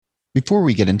Before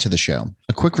we get into the show,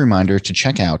 a quick reminder to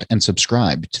check out and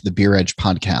subscribe to the Beer Edge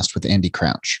podcast with Andy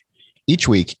Crouch. Each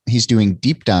week, he's doing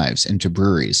deep dives into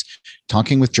breweries,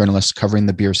 talking with journalists covering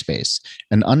the beer space,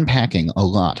 and unpacking a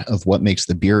lot of what makes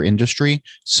the beer industry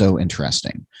so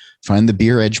interesting. Find the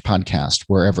Beer Edge podcast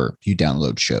wherever you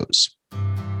download shows.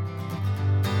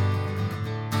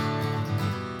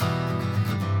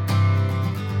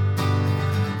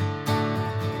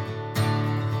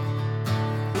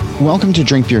 Welcome to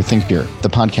Drink Beer, Think Beer, the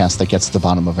podcast that gets to the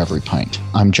bottom of every pint.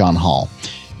 I'm John Hall.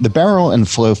 The Barrel and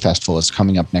Flow Festival is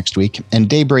coming up next week, and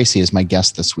Dave Bracey is my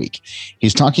guest this week.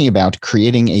 He's talking about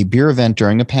creating a beer event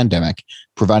during a pandemic,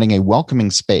 providing a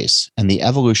welcoming space, and the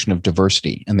evolution of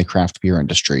diversity in the craft beer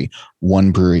industry,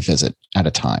 one brewery visit at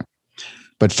a time.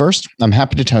 But first, I'm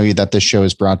happy to tell you that this show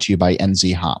is brought to you by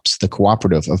NZ Hops, the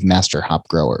cooperative of master hop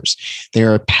growers. They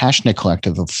are a passionate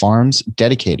collective of farms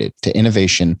dedicated to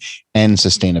innovation and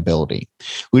sustainability.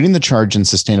 Leading the charge in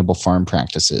sustainable farm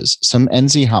practices, some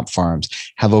NZ Hop farms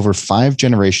have over 5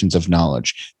 generations of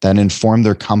knowledge that inform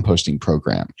their composting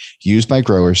program, used by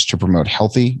growers to promote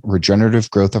healthy,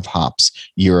 regenerative growth of hops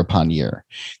year upon year.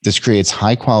 This creates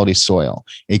high-quality soil,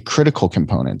 a critical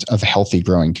component of healthy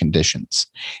growing conditions.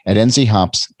 At NZ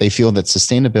Hops, they feel that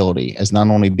sustainability is not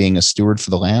only being a steward for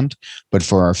the land, but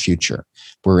for our future.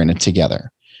 We're in it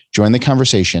together. Join the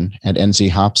conversation at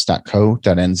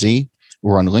nzhops.co.nz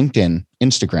or on LinkedIn,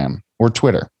 Instagram, or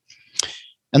Twitter.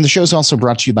 And the show is also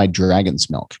brought to you by Dragon's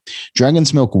Milk.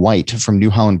 Dragon's Milk White from New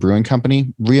Holland Brewing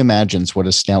Company reimagines what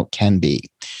a stout can be.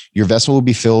 Your vessel will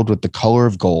be filled with the color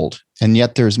of gold, and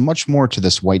yet there's much more to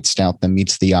this white stout than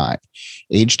meets the eye.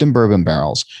 Aged in bourbon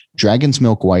barrels, Dragon's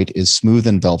Milk White is smooth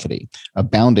and velvety,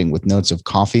 abounding with notes of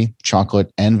coffee,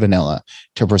 chocolate, and vanilla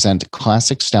to present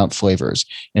classic stout flavors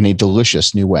in a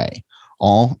delicious new way,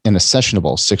 all in a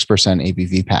sessionable 6%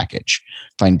 ABV package.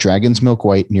 Find Dragon's Milk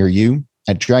White near you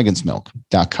at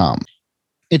dragonsmilk.com.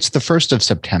 It's the 1st of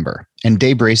September, and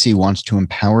Dave Bracey wants to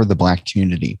empower the Black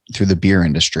community through the beer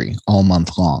industry all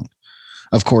month long.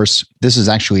 Of course, this is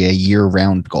actually a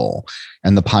year-round goal,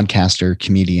 and the podcaster,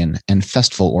 comedian, and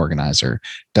festival organizer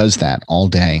does that all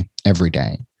day, every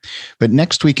day. But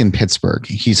next week in Pittsburgh,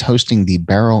 he's hosting the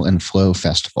Barrel and Flow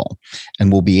Festival and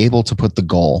will be able to put the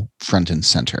goal front and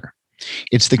center.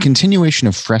 It's the continuation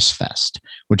of Fresh Fest,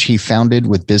 which he founded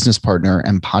with business partner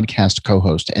and podcast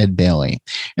co-host Ed Bailey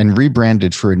and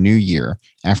rebranded for a new year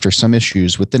after some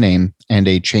issues with the name and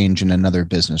a change in another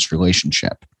business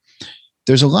relationship.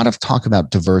 There's a lot of talk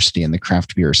about diversity in the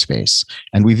craft beer space,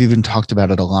 and we've even talked about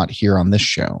it a lot here on this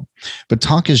show. But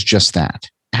talk is just that.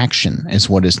 Action is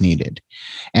what is needed.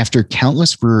 After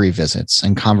countless brewery visits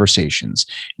and conversations,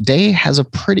 Day has a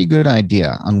pretty good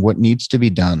idea on what needs to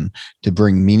be done to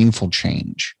bring meaningful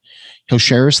change. He'll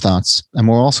share his thoughts, and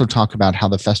we'll also talk about how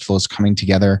the festival is coming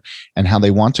together and how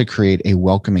they want to create a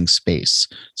welcoming space,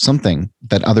 something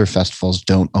that other festivals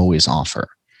don't always offer.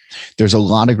 There's a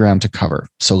lot of ground to cover,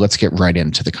 so let's get right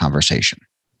into the conversation.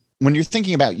 When you're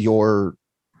thinking about your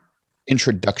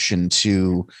introduction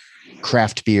to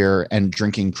craft beer and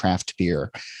drinking craft beer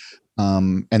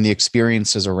and the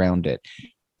experiences around it,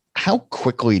 how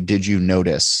quickly did you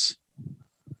notice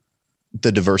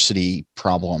the diversity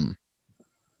problem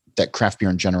that craft beer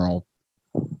in general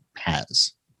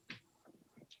has?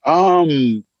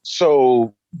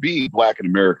 So being Black in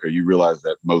America, you realize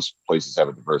that most places have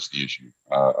a diversity issue,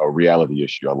 a reality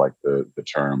issue. I like the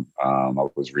term. I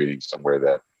was reading somewhere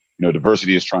that,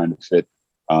 diversity is trying to fit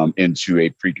into a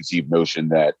preconceived notion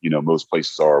that, most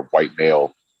places are white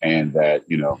male and that,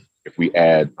 if we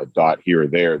add a dot here or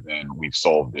there, then we've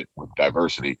solved it with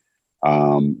diversity.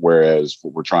 Whereas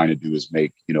what we're trying to do is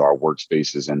make, our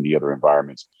workspaces and the other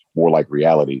environments more like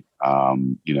reality.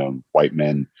 White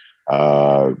men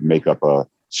make up a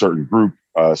certain group,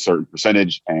 a certain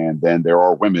percentage, and then there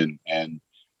are women and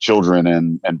children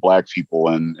and Black people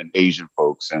and Asian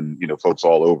folks and, folks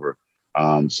all over.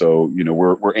 So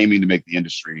we're aiming to make the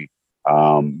industry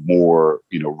more,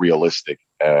 realistic.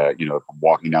 If I'm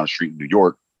walking down the street in New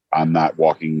York, I'm not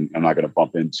going to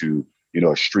bump into,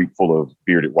 a street full of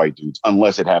bearded white dudes,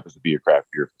 unless it happens to be a craft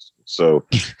beer festival. So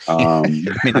I mean,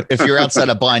 if you're outside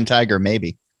a Blind Tiger,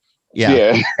 maybe.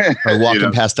 Yeah. Or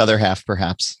walking past other half,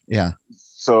 perhaps. Yeah.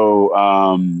 So,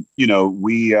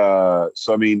 we've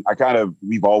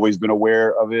always been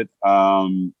aware of it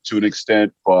to an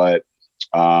extent, but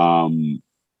once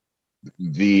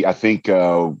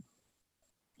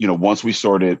we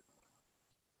started,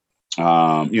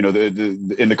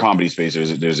 in the comedy space,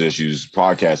 there's issues,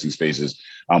 podcasting spaces.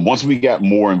 Once we got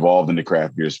more involved in the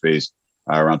craft beer space,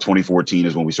 around 2014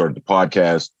 is when we started the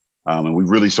podcast. And we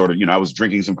really started, I was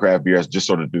drinking some craft beer. I just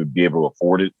started to be able to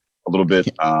afford it. a little bit,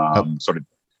 started,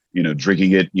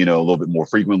 drinking it, a little bit more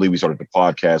frequently. We started the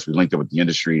podcast. We linked up with the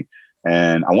industry.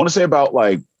 And I want to say about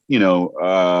like,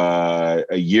 a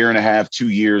year and a half, 2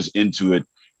 years into it,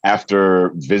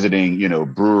 after visiting,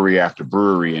 brewery after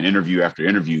brewery and interview after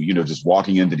interview, just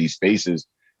walking into these spaces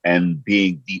and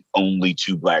being the only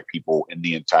two Black people in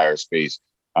the entire space.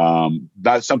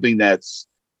 That's something that's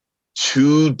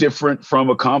too different from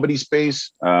a comedy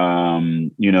space,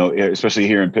 especially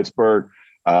here in Pittsburgh,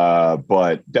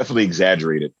 but definitely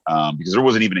exaggerated because there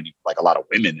wasn't even like a lot of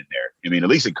women in there. I mean, at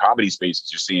least in comedy spaces,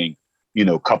 you're seeing,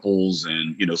 couples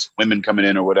and, women coming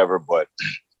in or whatever, but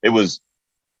it was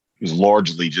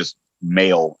largely just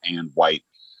male and white.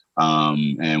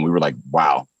 And we were like,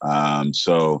 wow.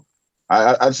 So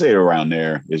I'd say around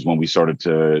there is when we started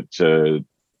to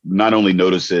not only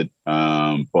notice it,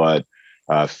 but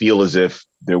feel as if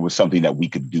there was something that we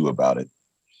could do about it.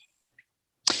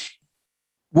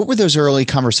 What were those early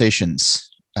conversations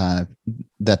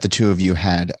that the two of you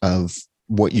had of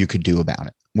what you could do about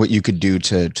it? What you could do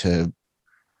to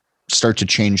start to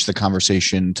change the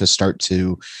conversation, to start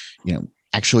to,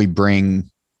 actually bring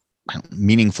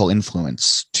meaningful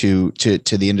influence to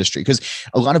the industry? Because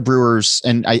a lot of brewers,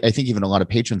 and I think even a lot of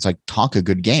patrons, like talk a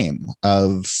good game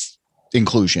of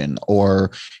inclusion,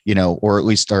 or at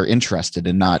least are interested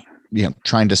in not,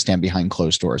 trying to stand behind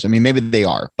closed doors. I mean, maybe they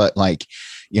are, but like,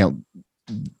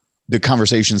 the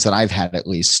conversations that I've had, at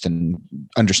least, and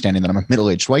understanding that I'm a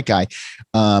middle-aged white guy,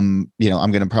 I'm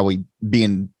going to probably be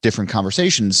in different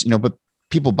conversations, but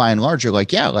people by and large are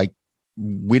like, yeah, like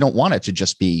we don't want it to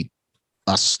just be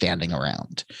us standing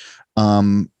around.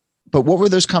 But what were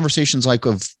those conversations like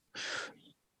of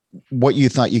what you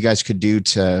thought you guys could do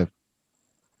to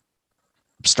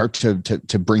start to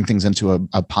bring things into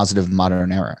a positive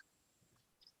modern era?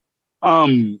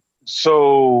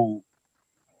 So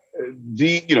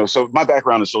my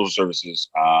background is social services.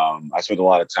 I spent a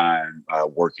lot of time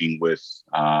working with,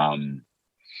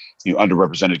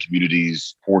 underrepresented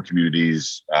communities, poor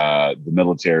communities, the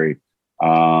military,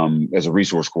 as a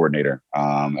resource coordinator,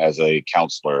 as a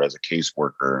counselor, as a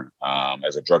caseworker,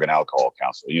 as a drug and alcohol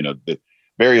counselor. The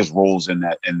various roles in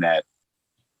that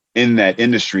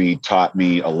industry taught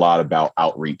me a lot about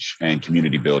outreach and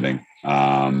community building,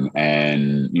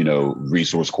 and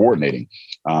resource coordinating,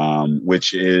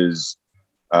 which is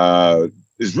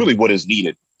really what is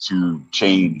needed to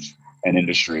change an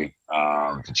industry,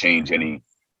 to change any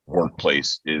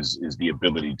workplace, is the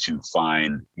ability to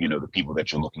find the people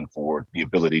that you're looking for, the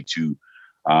ability to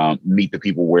meet the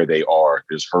people where they are.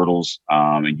 There's hurdles,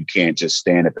 and you can't just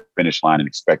stand at the finish line and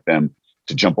expect them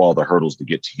to jump all the hurdles to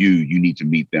get to you. You need to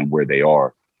meet them where they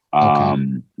are.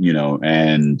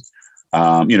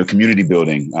 Community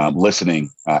building, listening,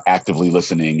 actively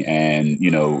listening, and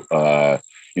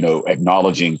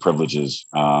acknowledging privileges,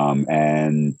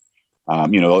 and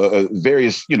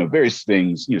various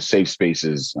things, safe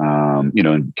spaces,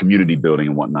 and community building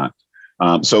and whatnot.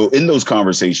 So in those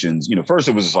conversations, first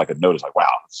it was just like a notice, like, wow,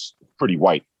 it's pretty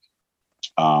white.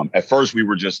 At first we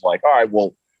were just like, all right,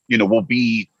 well, we'll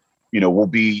be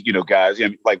guys.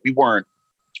 Like we weren't,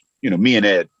 me and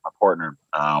Ed, my partner,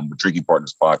 with Drinking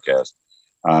Partners podcast,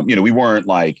 we weren't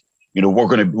like, we're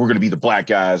gonna be the Black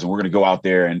guys and we're gonna go out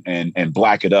there and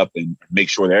black it up and make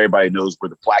sure that everybody knows we're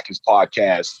the blackest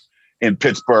podcast in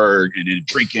Pittsburgh, and then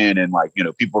drinking, and like,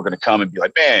 people are gonna come and be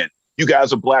like, man, you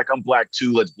guys are Black, I'm Black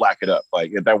too, let's black it up.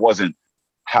 Like that wasn't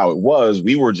how it was.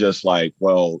 We were just like,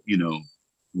 well,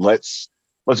 let's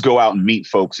go out and meet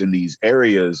folks in these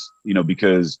areas,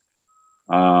 because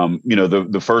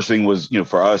the first thing was,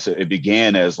 for us, it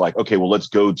began as like, okay, well, let's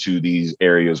go to these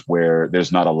areas where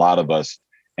there's not a lot of us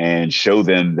and show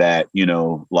them that,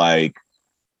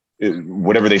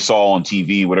 whatever they saw on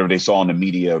TV, whatever they saw in the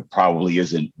media probably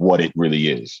isn't what it really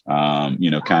is.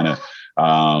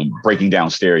 Breaking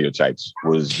down stereotypes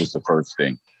was the first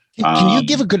thing. Can you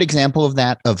give a good example of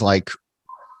that, of like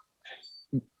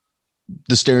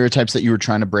the stereotypes that you were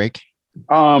trying to break?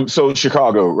 So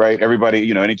Chicago, right? Everybody,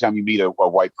 anytime you meet a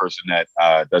white person that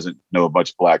doesn't know a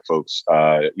bunch of Black folks,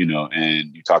 and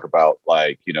you talk about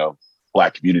like,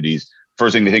 Black communities,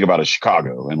 first thing they think about is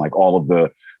Chicago and like all of the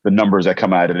numbers that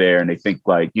come out of there. And they think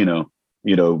like, gang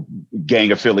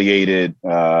affiliated,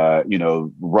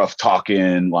 rough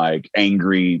talking, like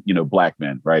angry, Black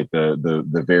men, right?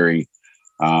 The very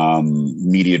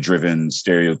media driven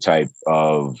stereotype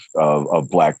of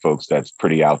Black folks that's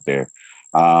pretty out there.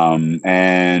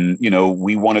 And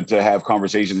we wanted to have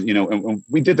conversations, and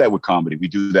we did that with comedy. We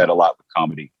do that a lot with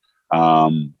comedy.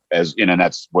 And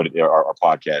that's what our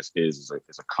podcast is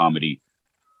a comedy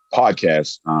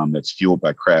podcast that's fueled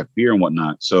by craft beer and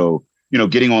whatnot. So,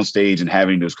 getting on stage and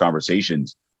having those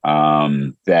conversations,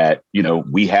 that,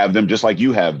 we have them just like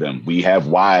you have them. We have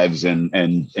wives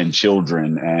and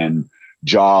children and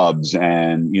jobs,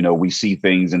 and, we see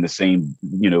things in the same,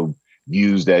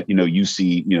 views that, you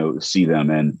see them,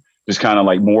 and just kind of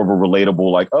like more of a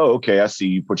relatable, like, oh, okay, I see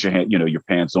you put your hand, your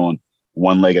pants on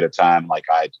one leg at a time. Like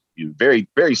I do. Very,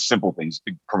 very simple things,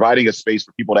 providing a space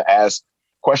for people to ask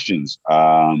questions,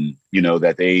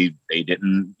 that they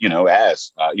didn't,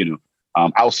 ask,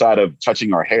 outside of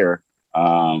touching our hair,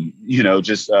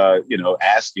 just,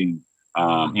 asking,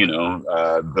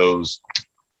 those,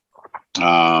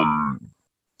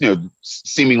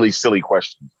 seemingly silly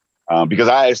questions. Because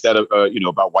I ask that,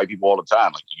 about white people all the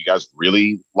time. Like, do you guys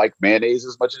really like mayonnaise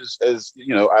as much as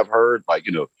I've heard? Like,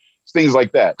 things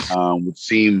like that would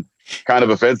seem kind of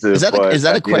offensive. Is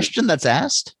that a question that's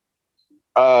asked?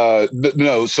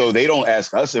 No. So they don't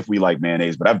ask us if we like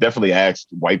mayonnaise, but I've definitely asked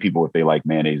white people if they like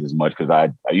mayonnaise as much, because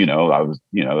I was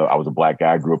a black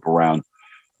guy, grew up around,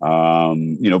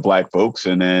 black folks,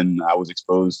 and then I was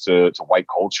exposed to white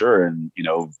culture and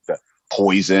the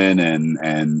Poison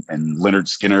and Leonard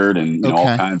Skinner and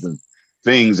all kinds of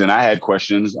things. And I had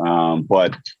questions,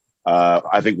 but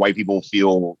I think white people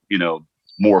feel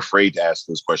more afraid to ask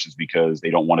those questions because they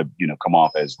don't want to come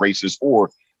off as racist,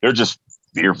 or they're just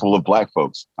fearful of black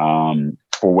folks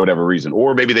for whatever reason,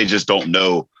 or maybe they just don't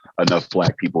know enough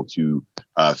black people to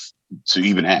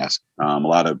even ask. A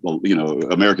lot of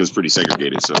America is pretty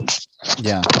segregated, so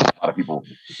yeah, a lot of people,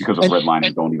 because of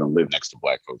redlining, don't even live next to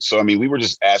black folks. So I mean, we were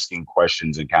just asking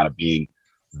questions and kind of being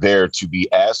there to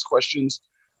be asked questions.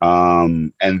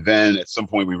 And then at some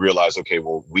point we realized, okay,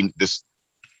 well,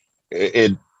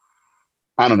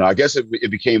 I don't know. I guess it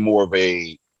became more of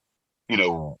a,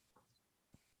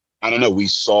 I don't know. We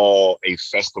saw a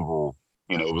festival,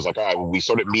 it was like, all right, well, we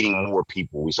started meeting more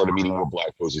people. We started meeting more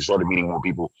black folks. We started meeting more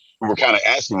people who were kind of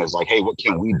asking us like, hey, what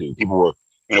can we do? People were,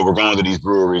 we're going to these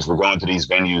breweries, we're going to these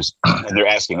venues, and they're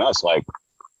asking us like,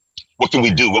 what can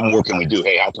we do? What more can we do?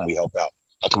 Hey, how can we help out?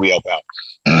 How can we help out?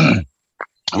 We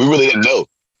really didn't know,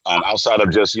 outside of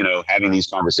just, having these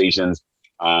conversations.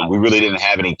 We really didn't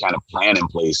have any kind of plan in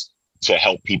place to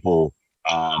help people,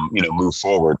 move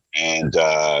forward. And,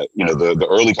 the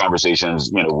early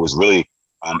conversations, was really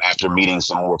after meeting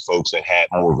some more folks that had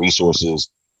more resources.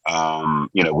 We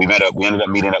ended up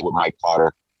meeting up with Mike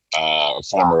Potter, our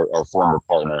former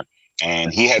partner,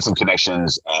 and he had some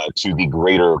connections to the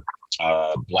greater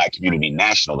Black community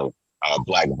nationally,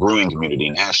 Black brewing community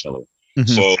nationally.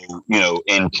 Mm-hmm. So,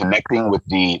 in connecting with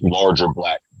the larger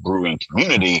Black brewing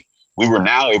community, we were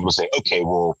now able to say, okay,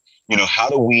 well, how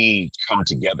do we come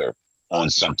together on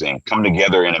something, come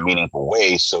together in a meaningful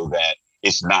way so that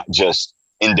it's not just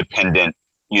independent,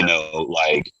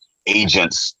 like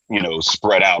agents,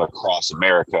 spread out across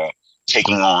America,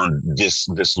 taking on this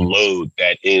load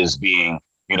that is being,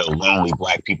 lonely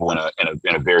Black people in a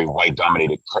very white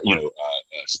dominated,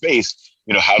 space.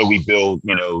 How do we build,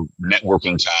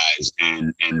 networking ties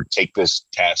and take this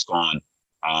task on,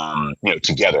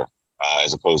 together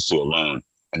as opposed to alone.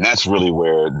 And that's really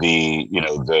where the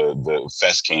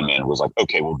fest came in, was like,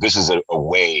 okay, well, this is a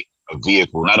way, a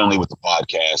vehicle, not only with the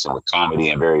podcast and with comedy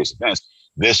and various events.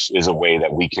 This is a way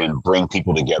that we can bring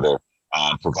people together,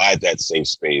 provide that safe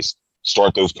space,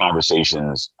 start those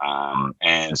conversations,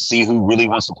 and see who really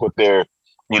wants to put their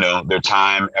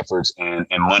time, efforts, and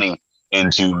money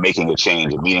into making a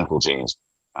change, a meaningful change.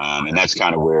 And that's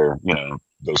kind of where,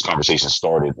 those conversations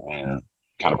started and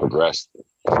kind of progressed.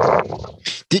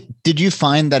 Did you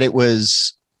find that it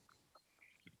was,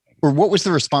 or what was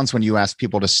the response when you asked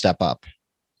people to step up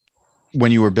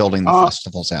when you were building the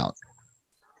festivals out?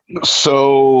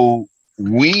 So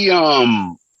we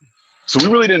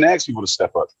really didn't ask people to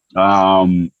step up.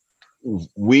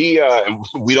 We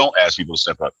don't ask people to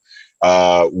step up.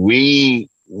 We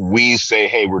say,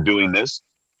 hey, we're doing this,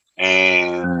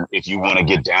 and if you want to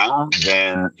get down,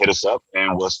 then hit us up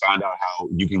and let's find out how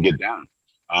you can get down.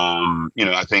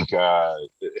 I think,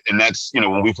 and that's,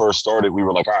 when we first started, we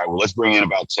were like, all right, well, let's bring in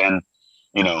about 10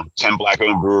 Black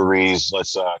owned breweries.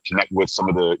 Let's connect with some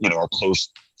of the, our close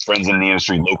friends in the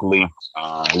industry locally.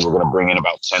 We were going to bring in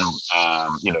about 10,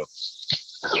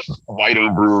 white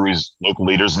owned breweries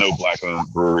locally. There's no Black owned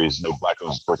breweries, no Black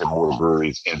owned brick and mortar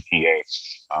breweries in PA.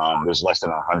 There's less than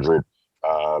 100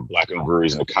 Black owned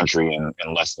breweries in the country, and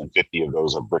less than 50 of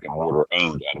those are brick and mortar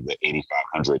owned out of the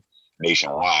 8,500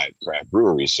 nationwide craft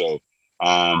breweries. So,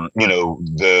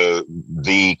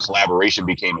 the collaboration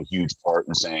became a huge part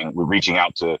in saying, we're reaching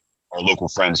out to our local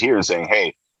friends here and saying,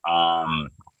 hey,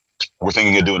 we're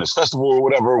thinking of doing this festival or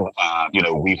whatever.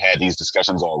 We've had these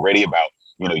discussions already about,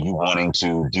 you wanting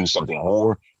to do something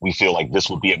more. We feel like this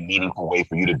would be a meaningful way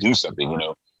for you to do something.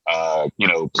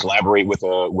 collaborate with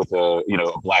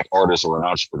a Black artist or an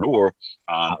entrepreneur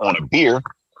on a beer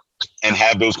and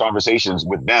have those conversations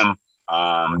with them.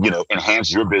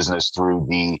 Enhance your business through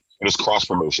it's cross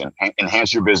promotion.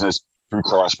 Enhance your business through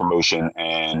cross promotion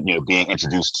and being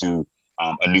introduced to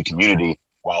a new community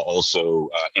while also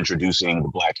introducing the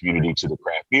Black community to the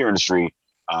craft beer industry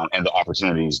and the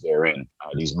opportunities therein.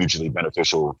 These mutually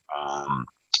beneficial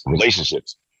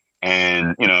relationships.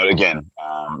 And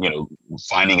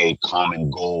finding a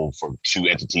common goal for two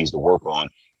entities to work on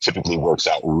typically works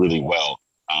out really well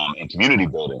in community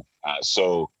building.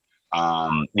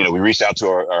 We reached out to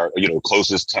our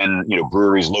closest 10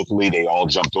 breweries locally. They all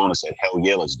jumped on and said, "Hell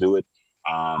yeah, let's do it."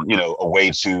 A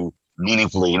way to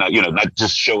meaningfully, not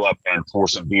just show up and pour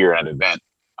some beer at an event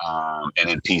and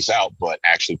then peace out, but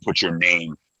actually put your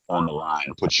name on the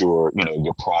line, put your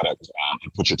product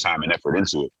and put your time and effort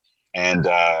into it. And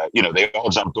they all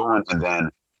jumped on, and then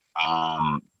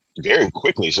very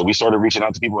quickly, so we started reaching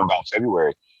out to people in about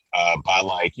February. By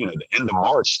the end of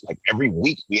March, every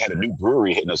week we had a new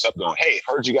brewery hitting us up going, "Hey,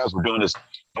 heard you guys were doing this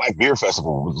Black Beer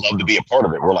Festival. Would love to be a part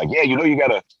of it." We're like, "Yeah, you got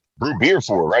to brew beer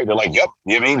for it, right?" They're like, "Yep."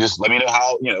 You know what I mean? Just let me know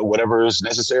how, whatever is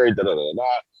necessary.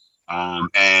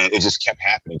 And it just kept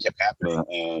happening.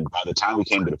 And by the time we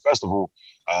came to the festival,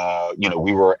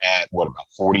 we were at about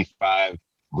 45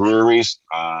 breweries.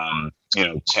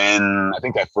 10, I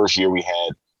think that first year we had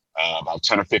about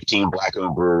 10 or 15 Black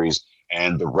owned breweries.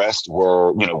 And the rest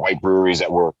were, white breweries that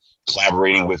were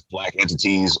collaborating with Black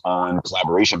entities on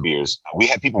collaboration beers. We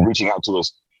had people reaching out to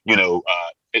us,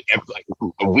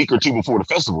 a week or two before the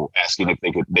festival, asking if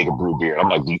they could brew beer. I'm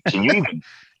like, "Can you even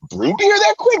brew beer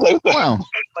that quick?" Wow,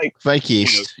 Fake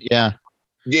East, yeah.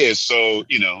 So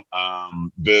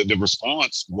the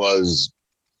response was,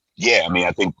 yeah. I mean,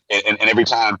 I think, and every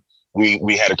time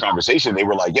we had a conversation, they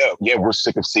were like, "Yeah, we're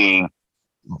sick of seeing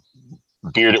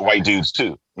bearded white dudes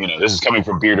too. This is coming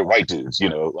from bearded white dudes,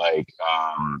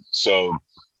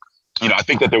 I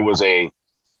think that there was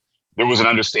an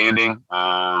understanding,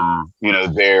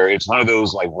 it's one of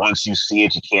those, once you see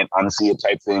it, you can't unsee it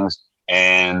type things.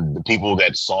 And the people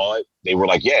that saw it, they were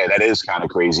like, "Yeah, that is kind of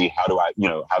crazy. How do I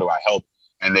help?"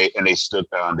 And they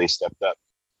stepped up.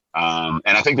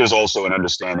 And I think there's also an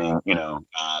understanding,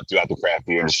 throughout the craft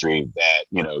beer industry that,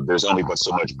 there's only but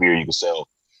so much beer you can sell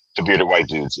to bearded white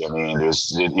dudes. I mean,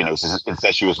 there's,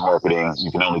 incestuous marketing.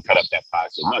 You can only cut up that pie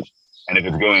so much. And if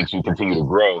it's going to continue to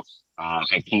grow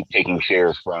and keep taking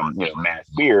shares from, mass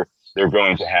beer, they're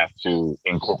going to have to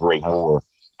incorporate more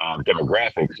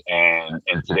demographics. And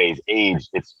in today's age,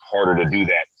 it's harder to do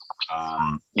that,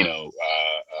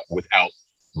 without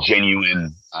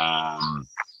genuine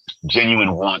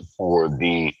want for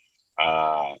the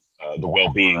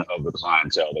well-being of the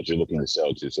clientele that you're looking to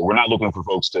sell to. So we're not looking for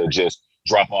folks to just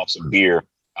drop off some beer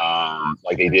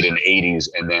like they did in the 80s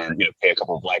and then pay a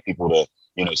couple of Black people to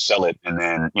sell it, and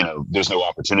then there's no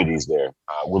opportunities there.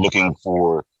 We're looking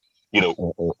for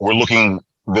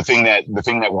the thing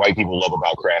that white people love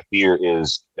about craft beer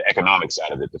is the economic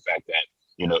side of it, the fact that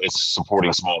it's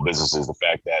supporting small businesses, the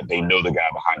fact that they know the guy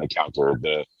behind the counter,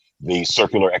 the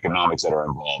circular economics that are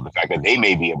involved, the fact that they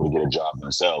may be able to get a job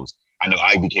themselves. I know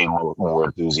I became more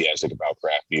enthusiastic about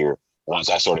craft beer once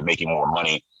I started making more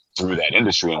money through that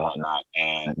industry and whatnot.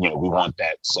 And, we want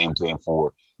that same thing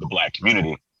for the Black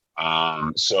community.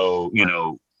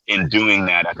 In doing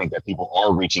that, I think that people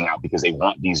are reaching out because they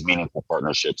want these meaningful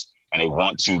partnerships and they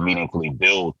want to meaningfully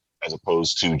build, as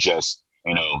opposed to just,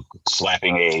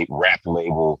 slapping a rap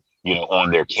label,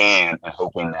 on their can and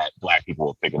hoping that Black people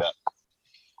will pick it up.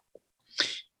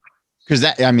 Because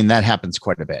that happens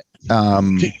quite a bit.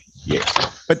 Yeah.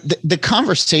 But the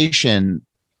conversation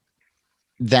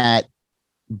that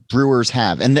brewers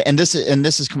have, and this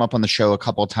has come up on the show a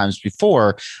couple of times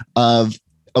before, of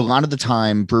a lot of the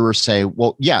time brewers say,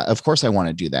 "Well, yeah, of course I want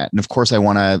to do that. And of course I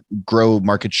want to grow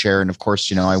market share. And of course,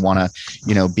 I want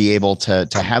to, be able to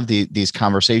have these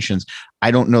conversations.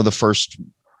 I don't know the first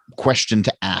question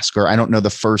to ask, or I don't know the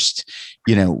first,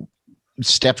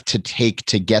 step to take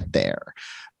to get there."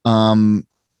 And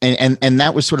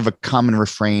that was sort of a common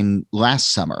refrain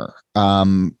last summer,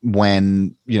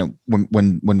 when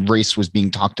race was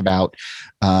being talked about,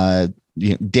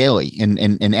 daily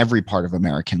in every part of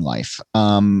American life.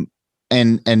 And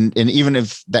even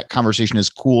if that conversation has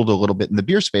cooled a little bit in the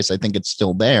beer space, I think it's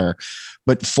still there.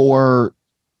 But for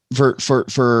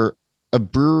a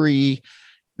brewery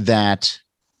that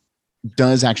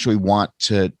does actually want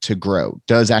to grow,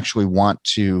 does actually want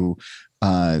to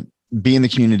be in the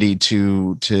community,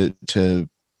 to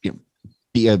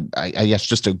be I guess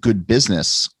just a good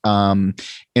business in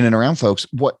and around folks,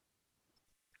 what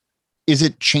is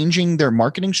it changing their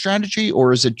marketing strategy,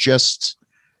 or is it just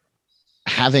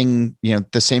having,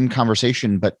 the same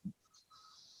conversation, but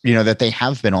that they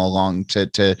have been all along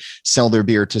to sell their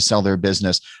beer, to sell their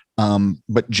business,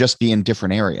 but just be in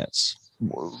different areas?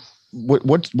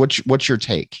 What's your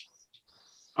take?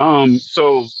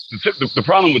 So the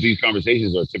problem with these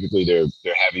conversations are typically they're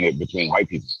having it between white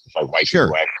people. It's like white Sure.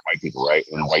 people, white people, right?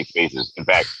 In white spaces. In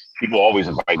fact, people always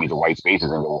invite me to white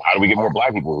spaces and go, how do we get more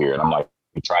black people here? And I'm like,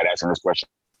 we tried asking this question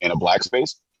in a black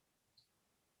space.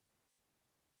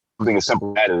 Something as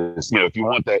simple as that is, if you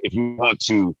want that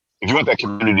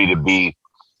community to be,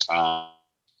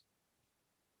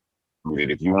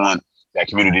 if you want that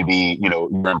community to be,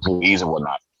 your employees and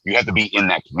whatnot, you have to be in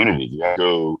that community. You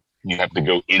have to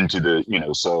go into the, and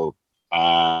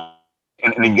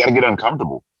you got to get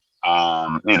uncomfortable.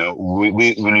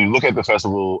 We when you look at the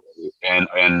festival and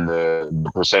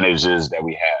the percentages that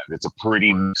we have, it's a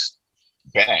pretty mixed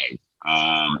bag.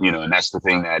 And that's the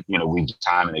thing that, we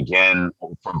time and again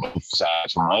from both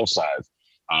sides, from all sides,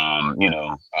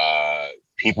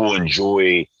 people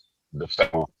enjoy the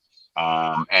festival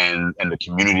and the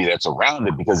community that's around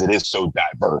it because it is so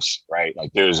diverse, right?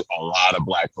 Like there's a lot of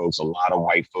black folks, a lot of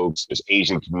white folks, there's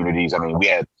Asian communities. I mean, we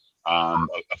had a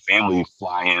family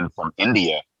fly in from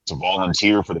India to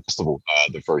volunteer for the festival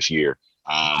the first year,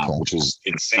 which was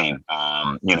insane.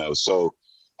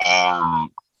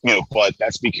 But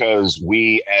that's because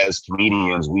we as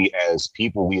comedians, we as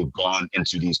people, we have gone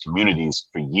into these communities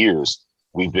for years.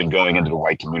 We've been going into the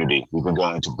white community. We've been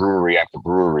going to brewery after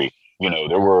brewery.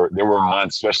 There were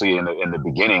months, especially in the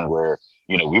beginning, where,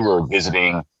 we were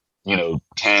visiting,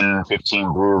 10,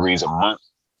 15 breweries a month,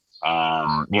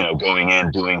 going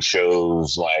in, doing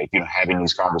shows, like, having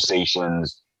these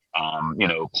conversations,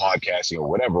 podcasting or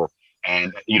whatever.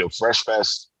 And, Fresh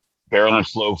Fest, Barrel and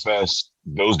Flow Fest,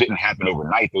 those didn't happen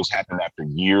overnight. Those happened after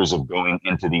years of going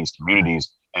into these communities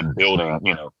and building,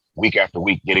 week after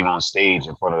week, getting on stage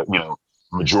in front of,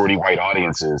 majority white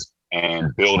audiences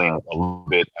and building a little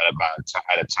bit at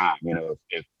a time.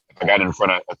 If I got in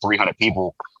front of 300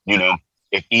 people,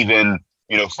 if even,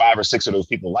 5 or 6 of those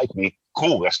people like me,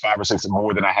 cool. That's 5 or 6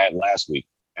 more than I had last week.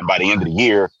 And by the end of the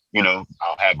year, I'll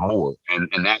have more.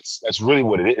 And that's really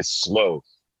what it is. It's slow.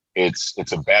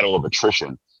 It's a battle of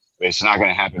attrition. It's not going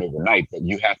to happen overnight, but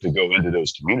you have to go into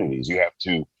those communities. You have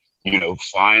to,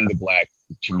 find the black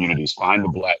communities, find the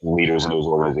black leaders in those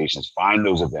organizations, find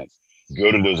those events,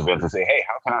 go to those events and say, hey,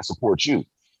 how can I support you?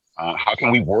 How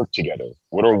can we work together?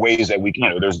 What are ways that we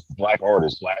can, there's black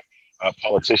artists, black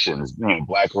politicians,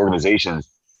 black organizations,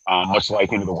 much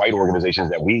like, the white organizations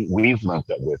that we've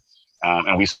linked up with.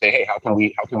 And we say, hey, how can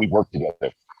we work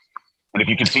together? And if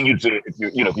you continue to do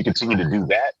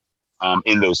that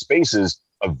in those spaces,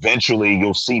 eventually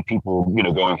you'll see people,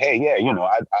 going, hey, yeah,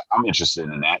 I'm interested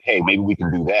in that. Hey, maybe we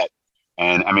can do that.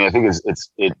 And I mean, I think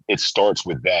it starts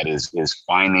with that is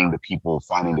finding the people,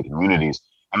 finding the communities.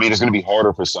 I mean, it's going to be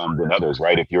harder for some than others,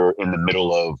 right? If you're in the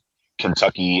middle of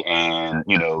Kentucky and,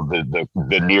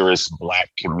 the nearest black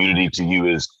community to you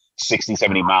is 60,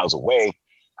 70 miles away.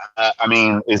 I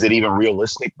mean, is it even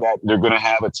realistic that they're going to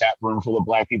have a tap room full of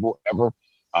black people ever?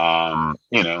 I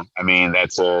mean,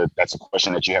 that's a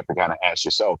question that you have to kind of ask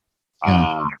yourself.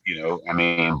 Yeah.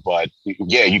 But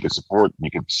yeah, you could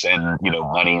send,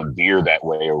 money and beer that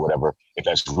way or whatever, if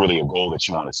that's really a goal that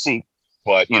you want to see.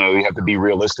 But, you have to be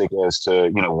realistic as to,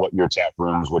 what your tap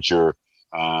rooms, what your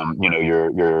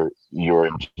employees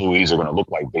are going to look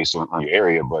like based on your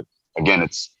area. But again,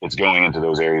 it's going into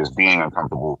those areas, being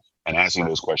uncomfortable and asking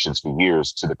those questions for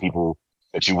years to the people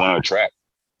that you want to attract.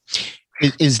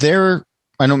 Is there,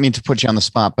 I don't mean to put you on the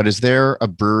spot, but is there a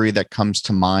brewery that comes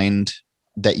to mind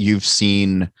that you've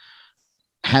seen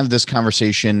have this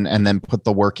conversation and then put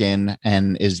the work in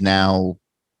and is now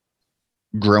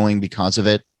growing because of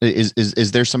it?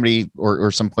 Is there somebody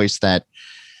or some place that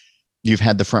you've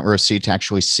had the front row seat to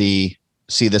actually see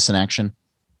this in action?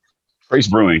 Trace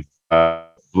Brewing,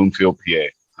 Bloomfield,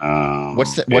 PA.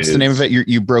 What's the name of it?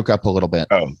 You broke up a little bit.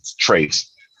 Oh, it's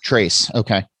Trace. Trace.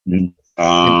 Okay. In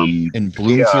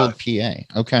Bloomfield,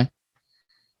 PA. Okay.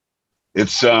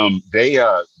 It's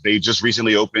they just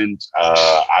recently opened.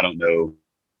 I don't know,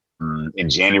 in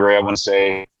January, I want to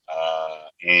say,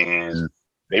 and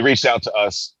they reached out to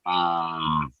us.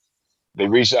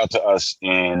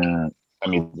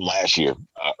 Last year,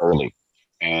 early,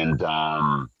 and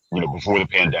before the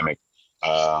pandemic.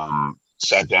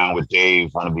 Sat down with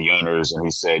Dave, one of the owners, and he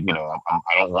said, I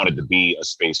don't want it to be a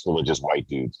space full of just white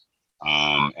dudes.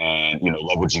 And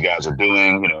love what you guys are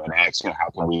doing, and ask, how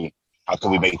can we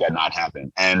make that not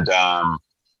happen? And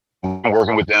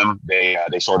working with them, they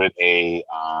started a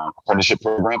apprenticeship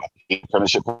program,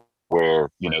 where,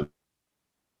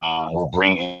 we'll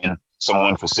bring in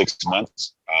someone for 6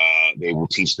 months. They will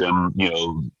teach them,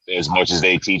 as much as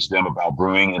they teach them about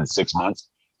brewing in 6 months.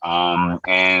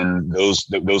 And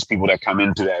those people that come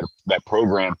into that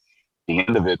program, at the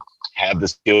end of it, have the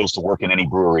skills to work in any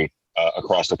brewery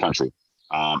across the country.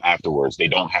 Afterwards, they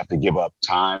don't have to give up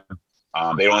time.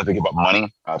 They don't have to give up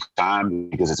money, time,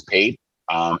 because it's paid.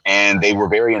 And they were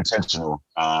very intentional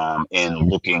in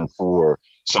looking for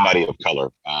somebody of color,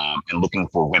 and looking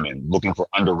for women, looking for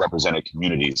underrepresented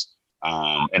communities,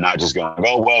 and not just going,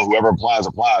 oh, well, whoever applies.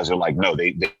 They're like, no,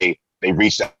 they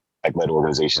reached out to led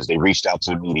organizations. They reached out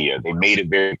to the media. They made it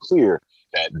very clear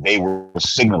that they were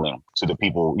signaling to the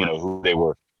people, who they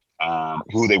were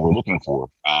looking for,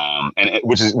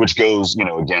 which goes,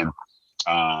 again,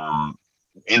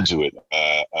 into it,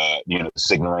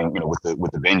 signaling, with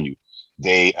the venue.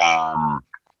 They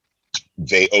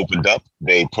opened up,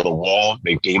 they put a wall,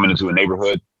 they came into a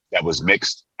neighborhood that was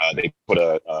mixed. They put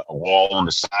a wall on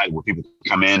the side where people could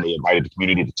come in. They invited the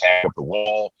community to tag up the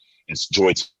wall and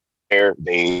enjoy there.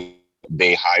 They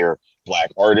hire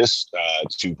Black artists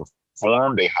to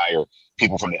perform. They hire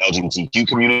people from the LGBTQ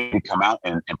community to come out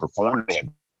and perform. They have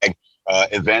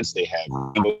events. They have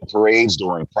rainbow parades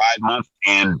during Pride Month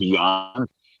and beyond.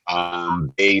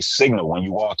 They signal when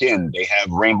you walk in. They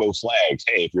have rainbow flags.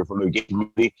 Hey, if you're from the gay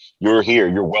community, you're here.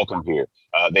 You're welcome here.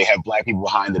 They have Black people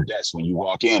behind the desk when you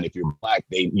walk in. If you're Black,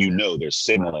 they're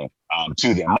signaling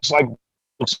to them. Much like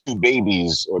to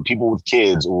babies or people with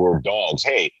kids or dogs.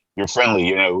 Hey, you're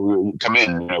friendly. Come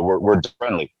in. We're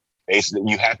friendly.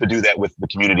 You have to do that with the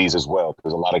communities as well,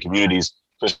 because a lot of communities,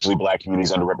 especially Black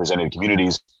communities, underrepresented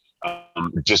communities,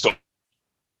 just don't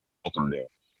welcome there.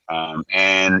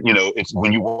 And it's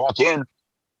when you walk in,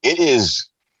 it's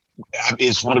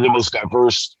one of the most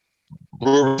diverse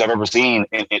breweries I've ever seen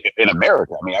in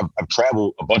America. I mean, I've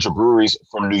traveled a bunch of breweries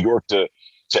from New York to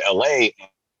LA.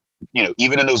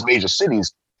 Even in those major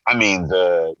cities, I mean,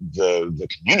 the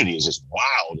community is just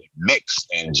wild and mixed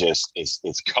and just it's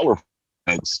colorful.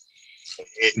 It's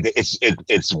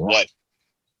what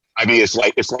I mean. It's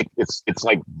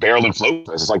like Barrel and Flow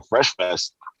Fest. It's like Fresh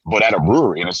Fest, but at a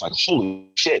brewery, and it's like,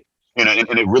 holy shit, and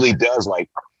it really does, like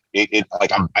it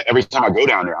like every time I go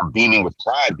down there, I'm beaming with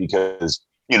pride because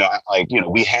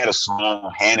we had a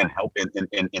small hand in helping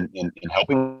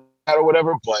out or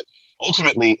whatever, but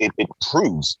ultimately it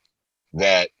proves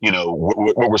that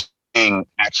what we're saying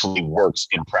actually works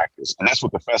in practice, and that's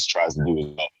what the fest tries to do as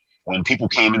well. When people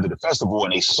came into the festival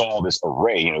and they saw this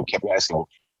array, kept asking, well,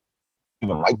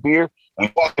 even like beer? When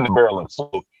you walk in the Barrel and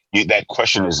Flow, that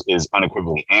question is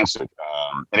unequivocally answered,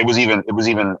 and it was even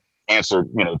answered,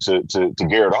 to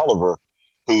Garrett Oliver,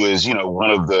 who is one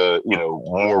of the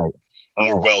more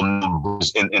well-known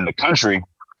brewers in the country.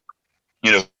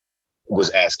 Was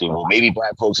asking, well, maybe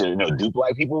Black folks, do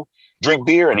Black people drink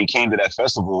beer? And he came to that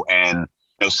festival, and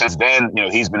since then,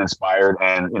 he's been inspired,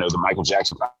 and the Michael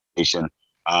Jackson Foundation,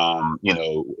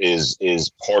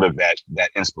 is part of that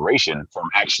inspiration from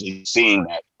actually seeing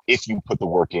that if you put the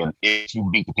work in, if you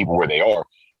meet the people where they are,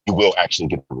 you will actually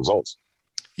get the results.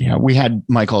 Yeah, we had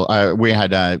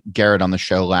Garrett on the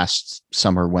show last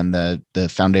summer when the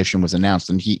foundation was announced,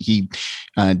 and he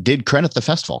did credit the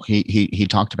festival. He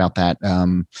talked about that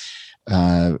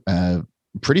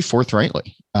pretty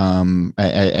forthrightly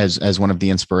as one of the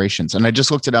inspirations. And I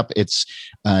just looked it up. It's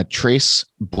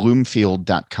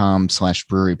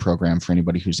tracebloomfield.com/brewery program for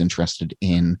anybody who's interested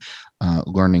in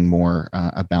learning more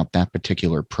about that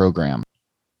particular program.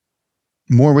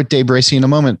 More with Dave Bracey in a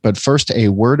moment, but first, a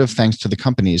word of thanks to the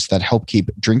companies that help keep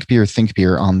Drink Beer, Think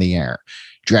Beer on the air.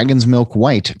 Dragon's Milk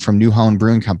White from New Holland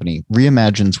Brewing Company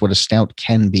reimagines what a stout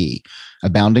can be,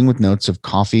 abounding with notes of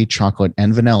coffee, chocolate,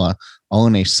 and vanilla, all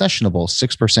in a sessionable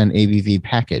 6% ABV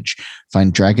package.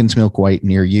 Find Dragon's Milk White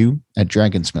near you at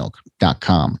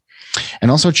dragonsmilk.com. And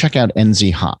also check out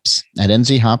NZ Hops. At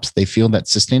NZ Hops, they feel that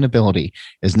sustainability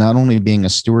is not only being a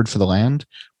steward for the land,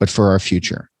 but for our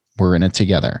future. We're in it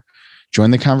together.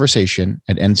 Join the conversation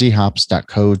at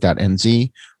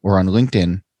nzhops.co.nz or on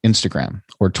LinkedIn, Instagram,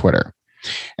 or Twitter.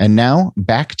 And now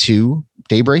back to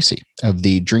Dave Bracey of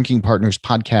the Drinking Partners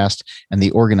podcast and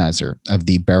the organizer of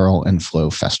the Barrel and Flow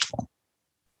Festival.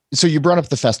 So you brought up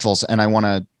the festivals, and I want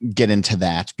to get into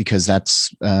that because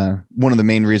that's one of the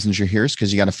main reasons you're here, is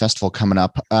because you got a festival coming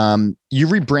up. You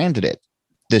rebranded it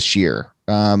this year,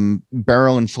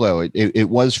 Barrel and Flow. It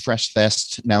was Fresh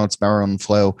Fest. Now it's Barrel and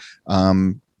Flow.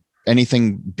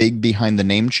 Anything big behind the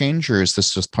name change, or is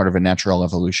this just part of a natural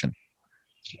evolution?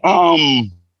 A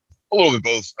little bit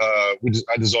both. I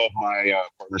dissolved my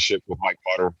partnership with Mike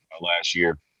Potter last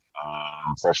year.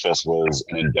 Fresh Fest was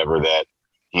an endeavor that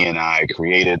he and I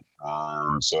created.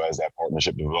 So as that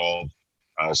partnership evolved,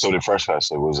 so did Fresh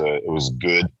Fest. It was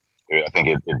good. I think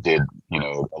it did, a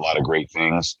lot of great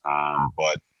things.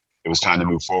 But it was time to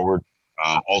move forward.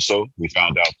 Also, we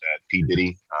found out that P.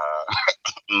 Diddy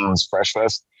owns Fresh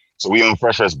Fest. So we own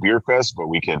Fresh Fest Beer Fest, but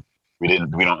we don't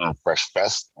own Fresh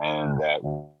Fest. And that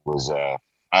was,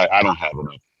 I don't have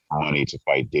enough money to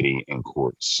fight Diddy in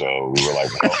court. So we were like,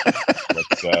 well,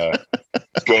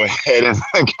 let's go ahead and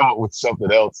come up with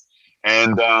something else.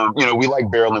 And, we like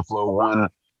Barrel and Flow. One,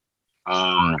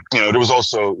 there was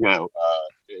also,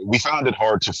 we found it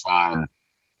hard to find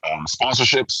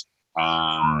sponsorships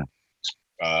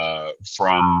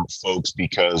from folks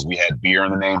because we had beer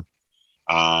in the name.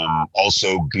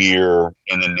 Also, beer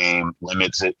in the name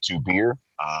limits it to beer.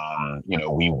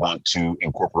 We want to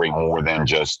incorporate more than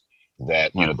just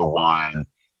that, the wine,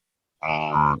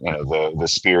 the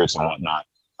spirits and whatnot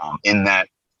in that.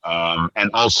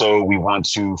 And also, we want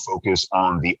to focus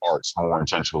on the arts more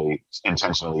intentionally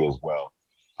as well.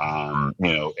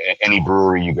 Any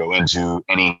brewery you go into,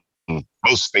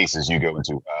 most spaces you go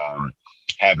into,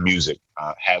 have music,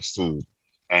 have food.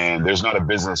 And there's not a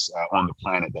business on the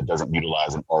planet that doesn't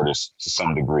utilize an artist to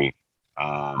some degree,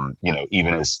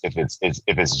 even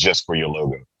if it's just for your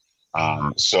logo.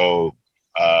 So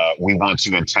we want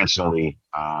to intentionally,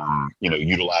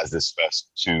 utilize this fest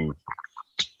to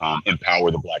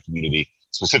empower the Black community,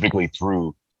 specifically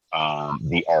through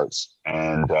the arts.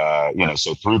 And,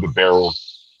 so through the barrel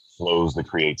flows the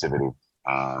creativity.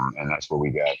 And that's where we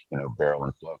got, Barrel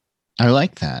and Flow. I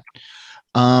like that.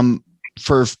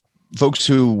 For folks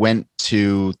who went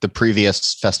to the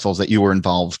previous festivals that you were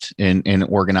involved in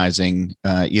organizing,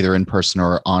 either in person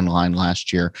or online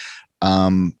last year,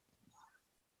 and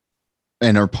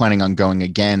are planning on going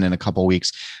again in a couple of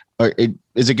weeks,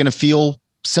 is it going to feel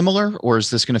similar, or is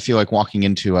this going to feel like walking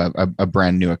into a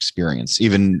brand new experience,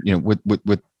 even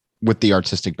with the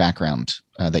artistic background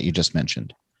that you just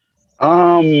mentioned?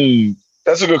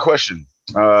 That's a good question.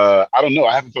 I don't know.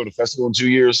 I haven't thrown a festival in 2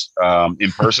 years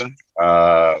in person.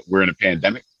 We're in a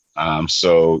pandemic.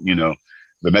 So,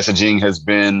 the messaging has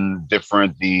been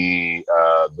different. The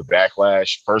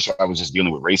backlash. First, I was just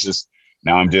dealing with racists.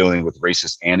 Now I'm dealing with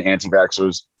racists and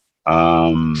anti-vaxxers.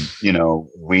 I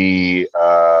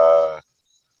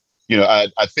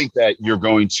think that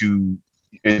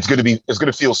it's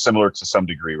going to feel similar to some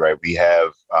degree, right? We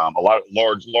have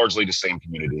largely the same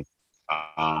community.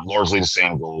 Largely the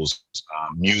same goals.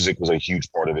 Music was a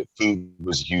huge part of it. Food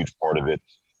was a huge part of it.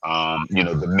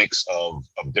 The mix of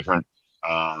different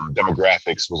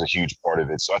demographics was a huge part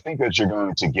of it. So I think that you're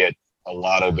going to get a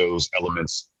lot of those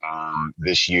elements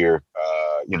this year.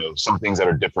 Some things that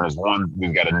are different is, one,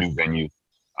 we've got a new venue.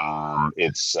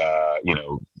 It's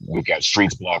we've got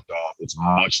streets blocked off. It's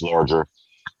much larger.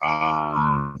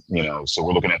 So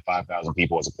we're looking at 5,000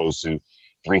 people as opposed to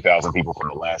 3,000 people from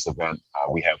the last event.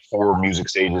 We have 4 music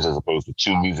stages as opposed to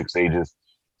 2 music stages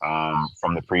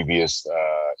from the previous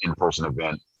in-person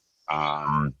event.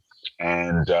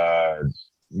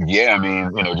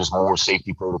 Just more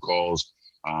safety protocols,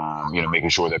 making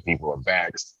sure that people are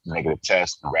vaxxed, negative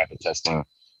tests, and rapid testing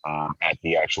at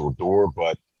the actual door.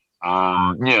 But,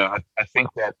 I think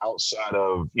that outside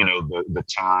of, the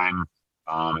time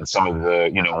and some of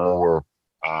the, more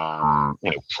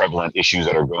prevalent issues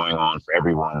that are going on for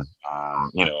everyone,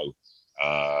 in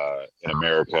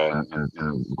America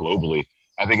and globally,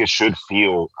 I think it should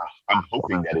feel, I'm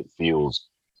hoping that it feels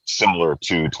similar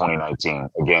to 2019.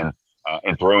 Again,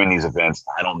 in throwing these events,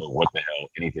 I don't know what the hell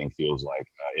anything feels like.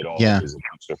 It all is a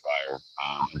dumpster fire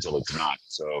until it's not.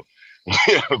 So,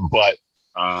 but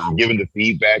given the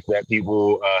feedback that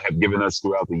people have given us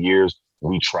throughout the years,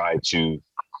 we try to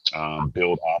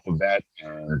build off of that,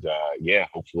 and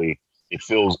hopefully it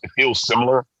feels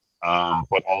similar,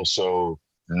 but also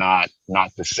not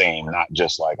the same. Not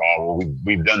just like, oh well,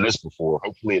 we've done this before.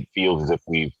 Hopefully it feels as if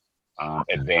we've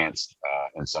advanced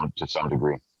to some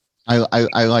degree. I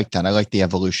like that. I like the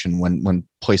evolution when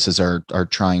places are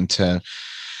trying to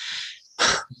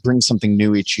bring something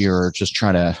new each year, or just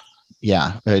try to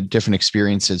different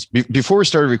experiences. Before we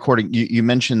started recording, you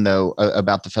mentioned though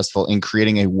about the festival in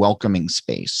creating a welcoming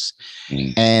space,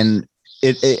 and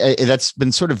it that's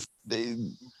been sort of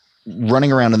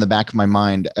running around in the back of my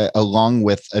mind, along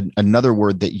with another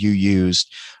word that you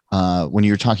used when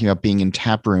you were talking about being in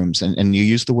tap rooms, and you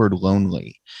used the word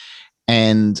lonely,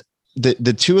 and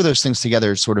the two of those things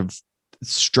together sort of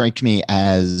strike me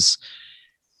as,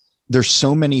 there's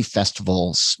so many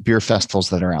festivals, beer festivals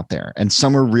that are out there, and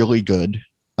some are really good.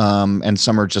 And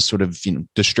some are just sort of,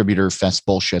 distributor fest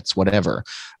bullshits, whatever.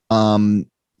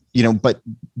 But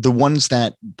the ones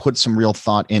that put some real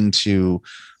thought into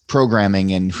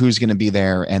programming and who's going to be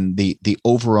there and the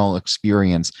overall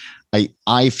experience,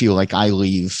 I feel like I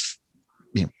leave,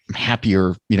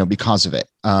 happier, because of it,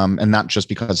 and not just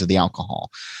because of the alcohol.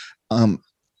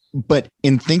 But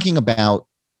in thinking about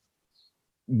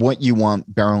what you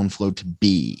want Barrel and Flow to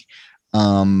be,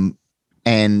 and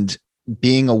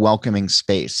being a welcoming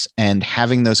space and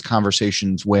having those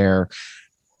conversations where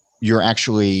you're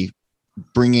actually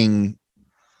bringing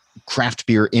craft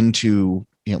beer into,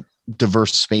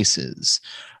 diverse spaces.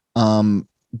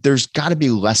 There's got to be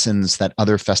lessons that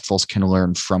other festivals can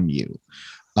learn from you.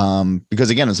 Because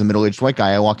again, as a middle-aged white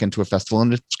guy, I walk into a festival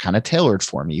and it's kind of tailored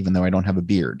for me, even though I don't have a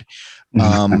beard.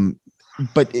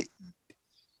 But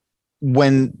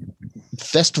when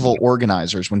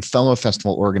fellow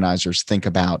festival organizers think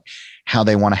about how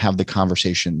they want to have the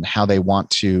conversation, how they want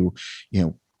to,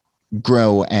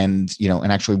 grow and,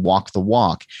 and actually walk the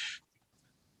walk,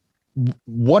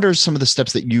 what are some of the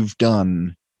steps that you've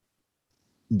done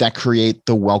that create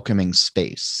the welcoming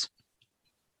space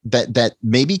that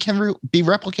maybe can be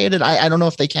replicated? I don't know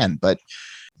if they can, but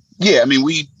yeah, I mean,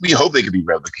 we hope they can be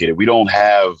replicated. We don't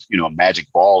have, a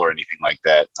magic ball or anything like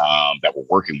that, that we're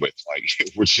working with. Like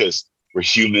we're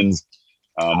humans,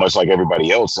 much like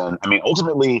everybody else. And I mean,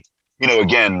 ultimately,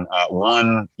 again,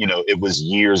 it was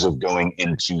years of going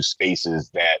into spaces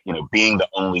that, being the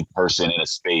only person in a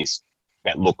space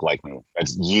that looked like me.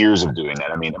 That's years of doing that.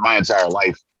 I mean, my entire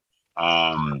life,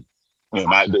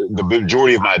 the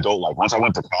majority of my adult life, once I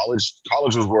went to college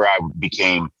was where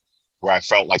I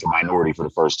felt like a minority for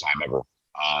the first time ever.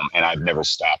 And I've never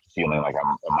stopped feeling like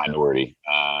I'm a minority,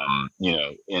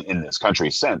 in this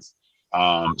country since.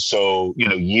 So,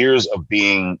 years of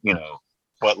being,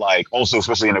 but like also,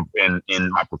 especially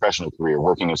in my professional career,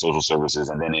 working in social services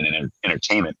and then in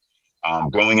entertainment,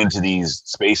 going into these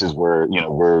spaces where,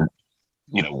 we're,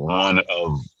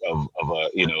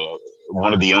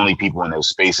 one of the only people in those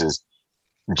spaces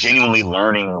genuinely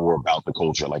learning more about the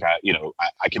culture. Like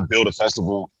I can build a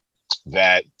festival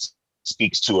that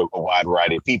speaks to a wide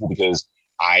variety of people because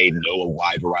I know a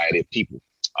wide variety of people.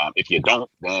 If you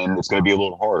don't, then it's going to be a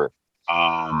little harder.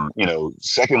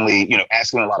 Secondly,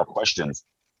 asking a lot of questions.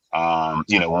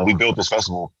 When we built this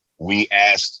festival, we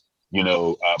asked,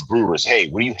 brewers, hey,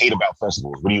 what do you hate about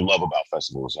festivals? What do you love about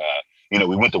festivals?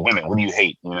 We went to women. What do you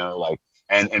hate?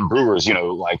 And brewers,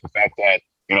 like the fact that,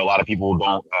 a lot of people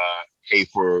don't pay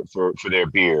for their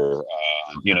beer,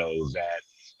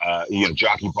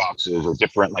 jockey boxes or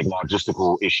different like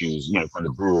logistical issues, from the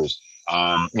brewers.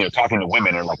 Talking to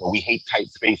women are like, oh, we hate tight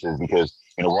spaces because,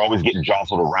 we're always getting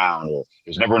jostled around, or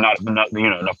there's never enough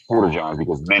porta johns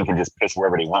because men can just piss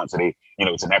wherever they want. So they,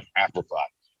 it's an afterthought.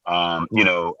 Going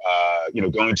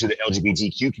to the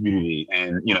LGBTQ community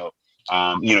and,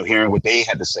 hearing what they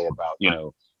had to say about,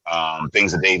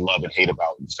 things that they love and hate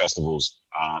about festivals,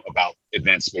 about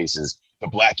event spaces, the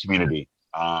Black community.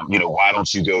 Why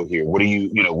don't you go here? What do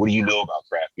you know about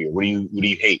craft beer? What do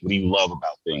you hate? What do you love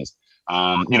about things?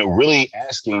 Really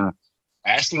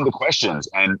asking the questions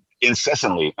and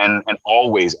incessantly and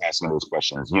always asking those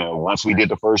questions. Once we did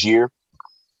the first year,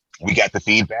 we got the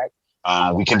feedback.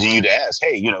 We continued to ask,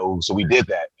 hey, so we did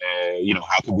that.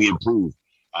 How could we improve?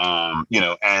 And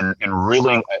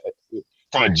really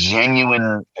from a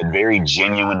very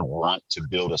genuine want to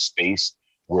build a space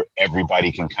where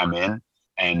everybody can come in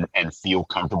and feel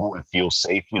comfortable and feel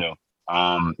safe.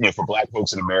 For Black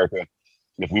folks in America,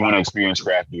 if we want to experience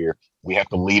craft beer, we have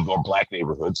to leave our Black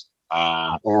neighborhoods,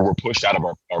 or we're pushed out of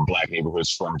our Black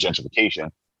neighborhoods from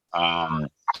gentrification.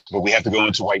 But we have to go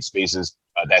into white spaces.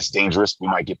 That's dangerous. We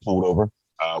might get pulled over.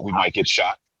 We might get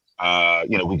shot.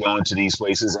 We go into these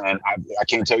places, and I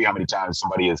can't tell you how many times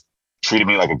somebody has treated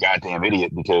me like a goddamn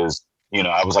idiot because,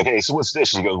 I was like, hey, so what's this?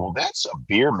 She goes, well, that's a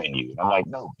beer menu. And I'm like,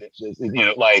 no, it's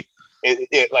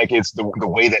the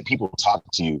way that people talk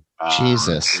to you.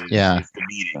 Jesus. Yeah. It's the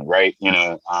meeting, right?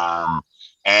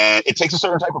 And it takes a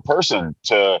certain type of person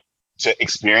to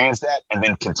experience that and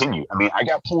then continue. I mean, I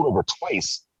got pulled over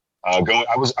twice. I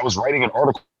was writing an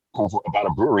article about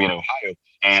a brewery in Ohio,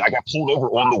 and I got pulled over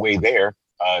on the way there,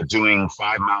 doing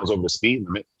 5 miles over the speed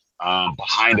limit,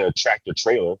 behind a tractor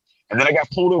trailer. And then I got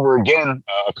pulled over again.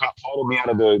 A cop followed me out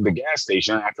of the gas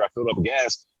station after I filled up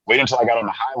gas, waited until I got on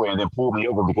the highway, and then pulled me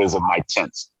over because of my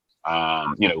tents,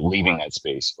 leaving that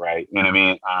space, right? You know what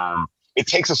I mean? It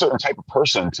takes a certain type of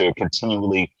person to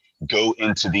continually go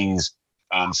into these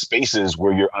spaces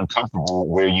where you're uncomfortable,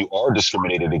 where you are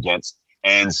discriminated against,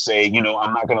 and say,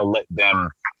 I'm not going to let them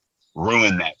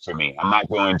ruin that for me. I'm not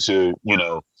going to,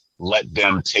 let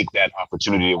them take that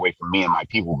opportunity away from me and my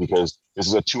people, because this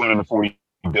is a $240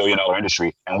 billion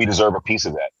industry and we deserve a piece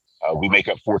of that. We make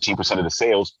up 14% of the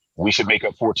sales. we should make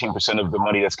up 14% of the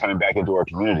money that's coming back into our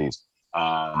communities.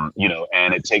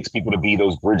 And it takes people to be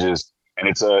those bridges, and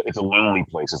it's a lonely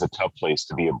place. It's a tough place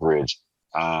to be a bridge.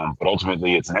 But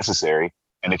ultimately it's necessary.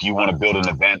 And if you want to build an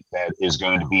event that is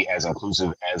going to be as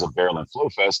inclusive as a Barrel and Flow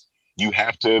Fest, you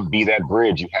have to be that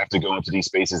bridge. You have to go into these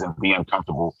spaces and be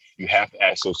uncomfortable. You have to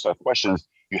ask those tough questions.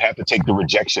 You have to take the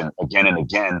rejection again and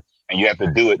again. And you have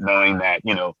to do it knowing that,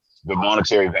 the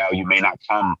monetary value may not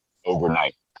come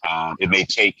overnight. It may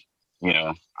take,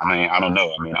 I don't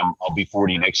know. I'll be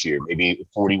 40 next year. Maybe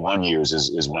 41 years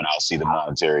is when I'll see the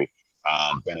monetary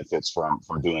benefits from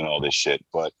doing all this shit.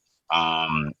 But,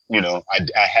 I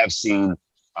have seen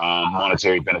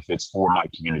monetary benefits for my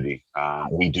community.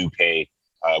 We do pay.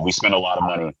 We spend a lot of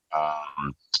money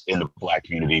in the Black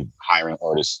community hiring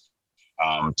artists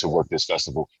to work this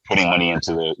festival, putting money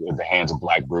into the hands of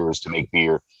Black brewers to make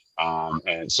beer,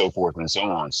 and so forth and so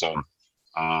on. So,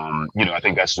 I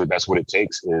think that's what it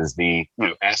takes, is the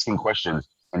asking questions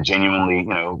and genuinely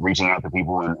reaching out to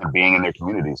people and being in their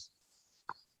communities.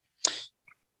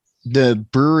 The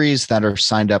breweries that are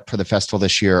signed up for the festival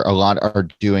this year, a lot are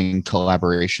doing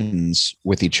collaborations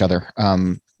with each other.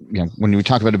 When we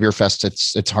talk about a beer fest,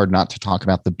 it's hard not to talk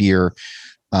about the beer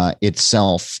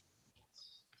itself.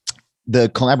 The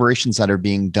collaborations that are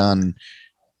being done,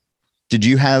 did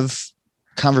you have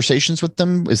conversations with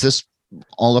them? Is this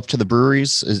all up to the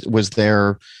breweries? Was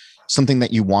there something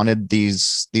that you wanted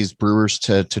these brewers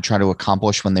to try to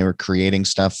accomplish when they were creating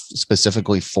stuff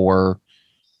specifically for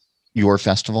your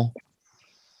festival?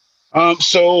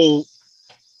 So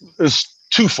it's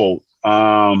twofold.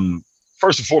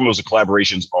 First and foremost, the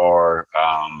collaborations are,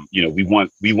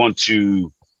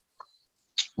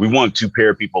 we want to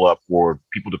pair people up, or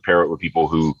people to pair up with people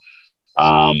who,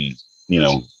 one,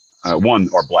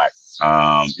 are Black,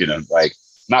 like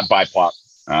not BIPOC,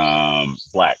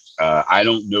 Black. I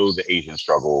don't know the Asian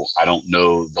struggle. I don't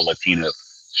know the Latina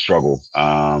struggle.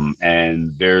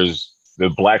 And the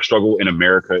Black struggle in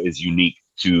America is unique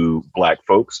to Black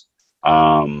folks.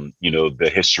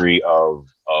 The history of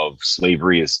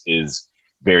slavery is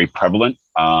very prevalent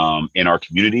in our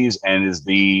communities, and is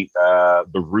the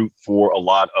root for a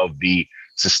lot of the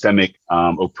systemic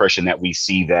oppression that we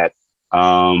see that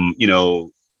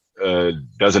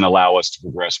doesn't allow us to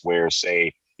progress, where,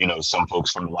 say, some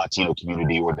folks from the Latino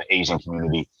community or the Asian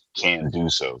community can do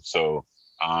so. So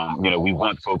we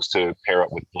want folks to pair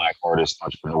up with Black artists,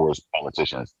 entrepreneurs,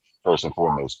 politicians, first and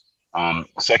foremost.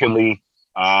 Secondly,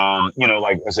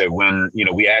 like I said, when,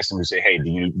 we asked them to say, hey,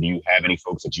 do you have any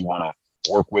folks that you want to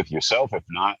work with yourself? If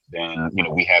not, then,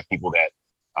 we have people that,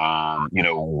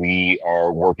 we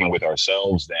are working with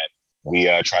ourselves, that we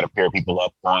try to pair people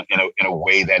up on in a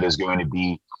way that is going to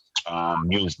be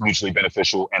mutually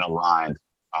beneficial and aligned.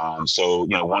 So,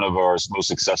 one of our most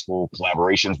successful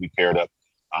collaborations, we paired up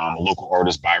a local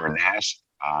artist, Byron Nash.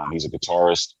 He's a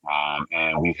guitarist,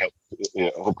 and we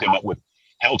hooked him up with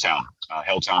Helltown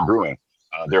Brewing.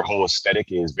 Their whole aesthetic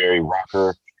is very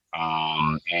rocker,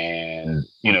 and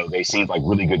they seemed like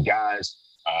really good guys.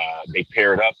 They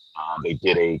paired up. They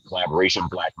did a collaboration,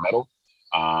 Black Metal.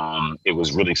 It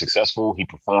was really successful. He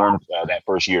performed that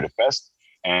first year at the fest,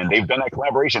 and they've done that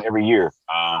collaboration every year.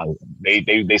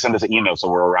 They send us an email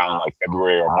somewhere around like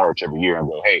February or March every year and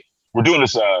go, hey, we're doing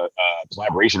this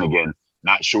collaboration again.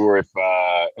 Not sure if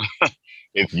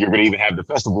if you're going to even have the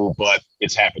festival, but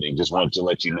it's happening. Just wanted to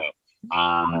let you know.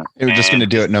 They were just going to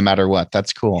do it no matter what.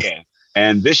 That's cool. Yeah.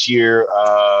 And this year,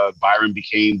 Byron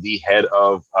became the head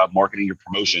of marketing and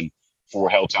promotion for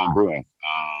Helltown Brewing,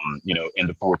 in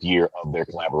the 4th year of their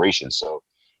collaboration. So,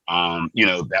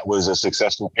 that was a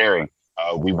successful pairing.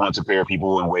 We want to pair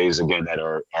people in ways, again, that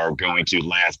are going to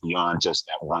last beyond just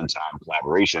that one-time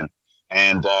collaboration.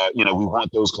 And, we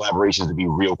want those collaborations to be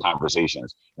real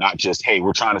conversations, not just, hey,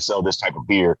 we're trying to sell this type of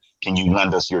beer. Can you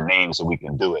lend us your name so we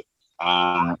can do it?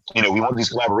 We want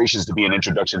these collaborations to be an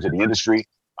introduction to the industry,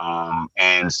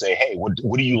 and say, hey, what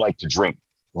do you like to drink?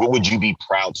 What would you be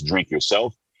proud to drink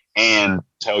yourself? And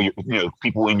tell your,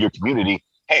 people in your community,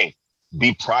 hey,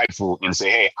 be prideful and say,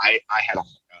 hey, I had a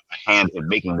hand in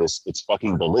making this. It's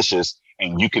fucking delicious,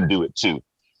 and you can do it too.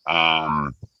 We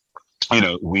have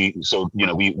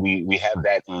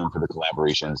that aim for the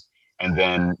collaborations. And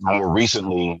then more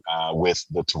recently, with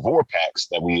the Tavor packs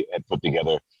that we had put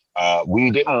together,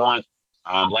 we didn't want,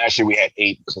 last year we had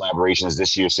 8 collaborations,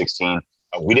 this year 16.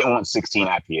 We didn't want 16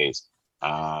 IPAs.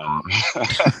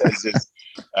 It's just,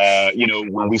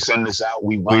 when we send this out,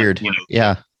 we want, weird.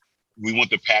 Yeah. We want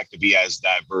the pack to be as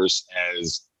diverse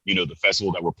as, the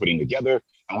festival that we're putting together.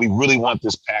 And we really want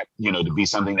this pack, to be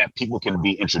something that people can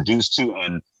be introduced to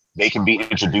and they can be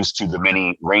introduced to the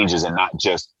many ranges and not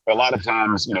just a lot of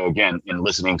times, again, in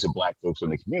listening to Black folks in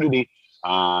the community,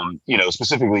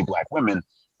 specifically Black women,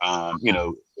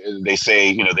 they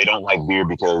say, they don't like beer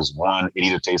because one, it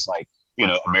either tastes like,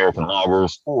 American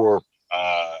lagers or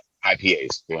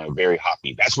IPAs, very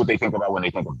hoppy. That's what they think about when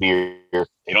they think of beer.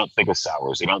 They don't think of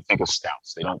sours. They don't think of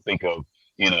stouts. They don't think of,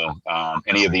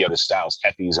 any of the other styles,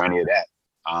 hefties or any of that.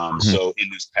 So in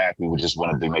this pack, we just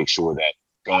wanted to make sure that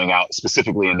going out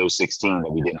specifically in those 16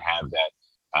 that we didn't have that.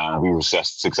 We were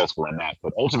successful in that.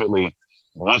 But ultimately,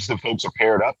 once the folks are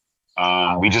paired up,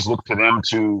 we just look to them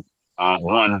to,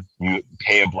 one, you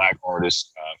pay a Black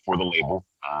artist for the label.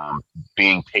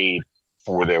 Being paid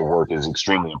for their work is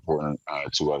extremely important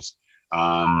to us.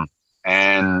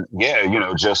 And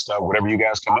yeah, just whatever you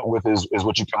guys come up with is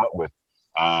what you come up with.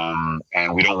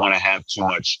 And we don't want to have too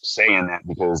much say in that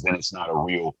because then it's not a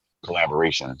real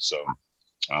collaboration. So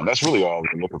that's really all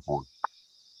we're looking for.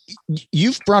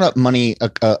 You've brought up money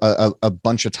a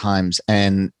bunch of times,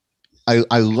 and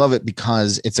I love it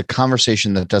because it's a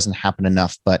conversation that doesn't happen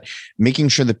enough, but making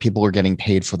sure that people are getting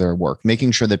paid for their work,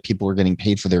 making sure that people are getting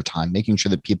paid for their time, making sure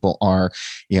that people are,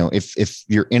 if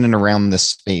you're in and around this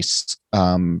space,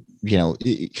 for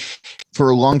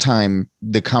a long time,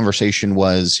 the conversation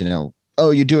was,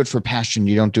 oh, you do it for passion,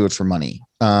 you don't do it for money.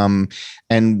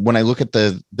 And when I look at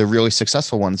the really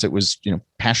successful ones, it was,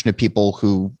 passionate people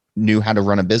who knew how to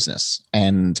run a business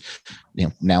and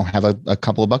now have a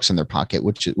couple of bucks in their pocket,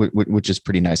 which is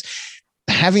pretty nice.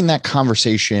 Having that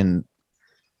conversation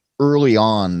early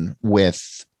on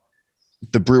with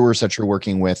the brewers that you're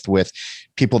working with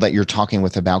people that you're talking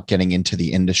with about getting into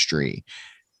the industry,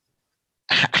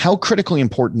 how critically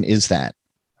important is that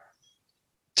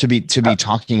to be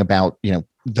talking about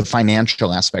the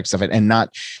financial aspects of it and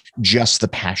not just the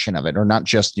passion of it, or not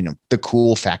just, the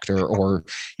cool factor, or,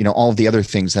 all of the other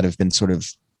things that have been sort of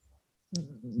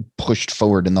pushed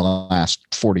forward in the last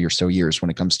 40 or so years when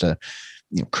it comes to,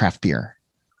 craft beer?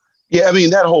 Yeah, I mean,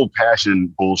 that whole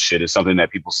passion bullshit is something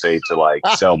that people say to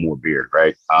sell more beer,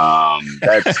 right?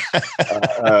 That's.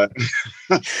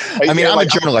 I mean, I'm a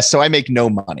journalist, so I make no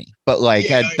money, but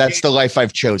that's the life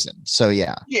I've chosen. So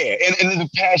yeah. Yeah, and the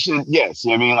passion, yes.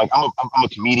 I mean, I'm a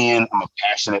comedian, I'm a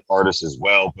passionate artist as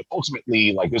well, but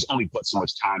ultimately, there's only but so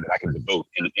much time that I can devote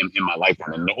in my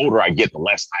lifetime, and the older I get, the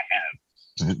less I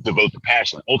have to devote to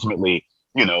passion. Ultimately.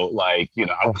 I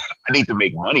need to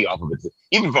make money off of it.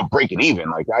 Even if I'm breaking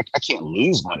even, I can't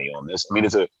lose money on this. I mean,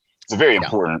 it's a very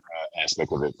important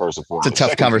aspect of it, first and foremost. It's a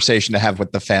tough conversation to have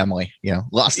with the family,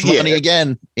 lost money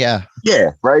again. Yeah.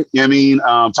 Yeah. Right. I mean,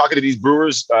 talking to these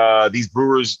brewers,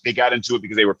 they got into it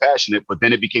because they were passionate, but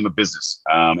then it became a business.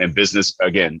 And business,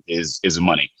 again, is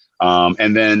money.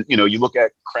 And then, you look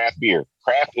at craft beer.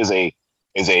 Craft is a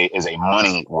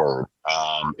money word.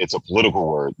 It's a political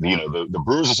word. The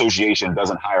Brewers Association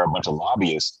doesn't hire a bunch of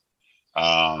lobbyists,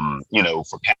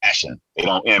 for passion. They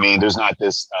don't. I mean, there's not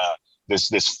this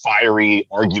fiery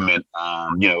argument,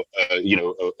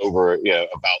 over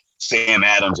about Sam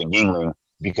Adams and Yingling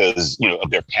because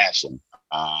of their passion.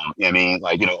 I mean,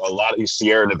 a lot of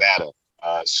Sierra Nevada,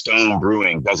 Stone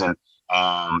Brewing doesn't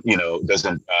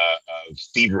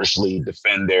feverishly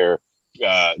defend their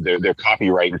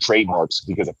copyright and trademarks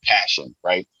because of passion,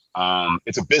 right?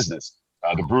 It's a business.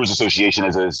 The Brewers Association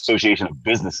is an association of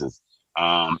businesses.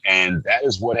 And that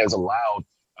is what has allowed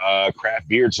craft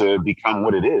beer to become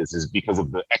what it is because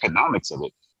of the economics of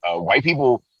it. White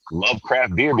people love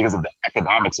craft beer because of the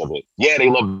economics of it. Yeah, they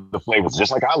love the flavors,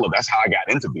 just like I love. That's how I got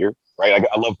into beer, right?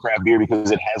 I love craft beer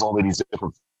because it has all of these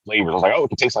different flavors. I was like, oh, it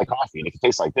can taste like coffee and it can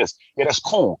taste like this. Yeah, that's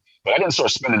cool. But I didn't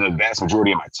start spending the vast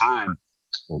majority of my time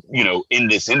in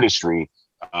this industry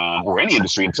or any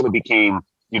industry until it became,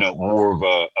 more of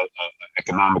a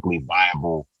economically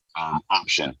viable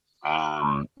option.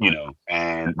 And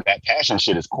that passion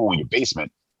shit is cool in your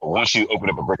basement. But once you open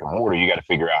up a brick and mortar, you got to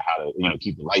figure out how to,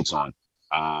 keep the lights on.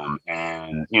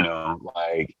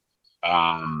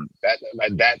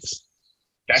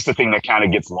 That's the thing that kind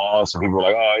of gets lost. And people are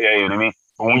like, oh yeah, you know what I mean?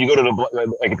 But when you go to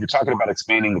if you're talking about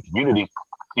expanding the community,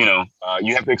 you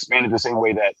have to expand it the same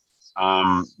way that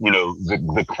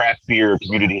the craft beer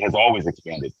community has always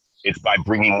expanded. It's by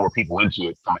bringing more people into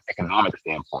it from an economic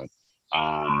standpoint,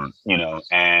 and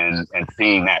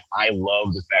seeing that. I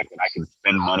love the fact that I can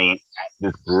spend money at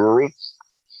this brewery,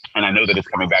 and I know that it's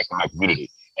coming back to my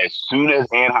community. As soon as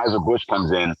Anheuser-Busch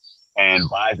comes in and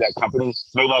buys that company,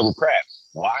 it's no longer craft.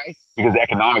 Why? Because the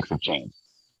economics have changed.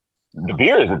 The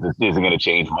beer isn't going to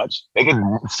change much. They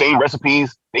can same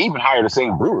recipes. They even hire the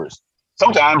same brewers.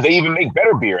 Sometimes they even make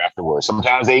better beer afterwards.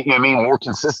 Sometimes they, more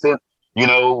consistent,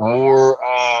 more,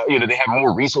 they have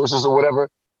more resources or whatever.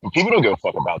 But people don't give a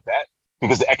fuck about that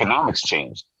because the economics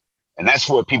changed. And that's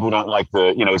what people don't like.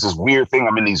 It's this weird thing.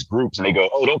 I'm in these groups and they go,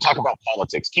 oh, don't talk about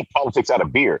politics. Keep politics out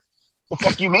of beer. The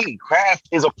fuck you mean? Craft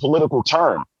is a political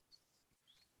term.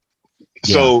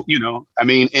 Yeah. So,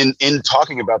 in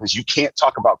talking about this, you can't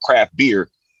talk about craft beer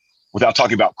without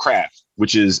talking about craft,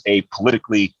 which is a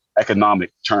politically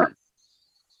economic term.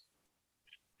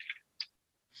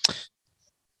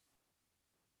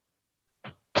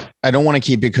 I don't want to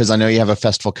keep you because I know you have a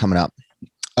festival coming up.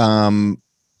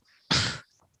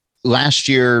 Last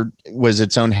year was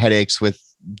its own headaches with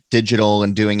digital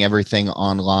and doing everything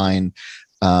online.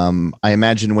 I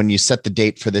imagine when you set the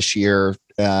date for this year,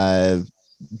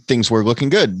 things were looking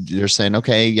good. You're saying,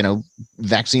 okay,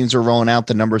 vaccines are rolling out,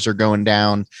 the numbers are going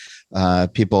down.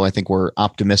 People, I think, were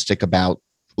optimistic about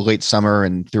late summer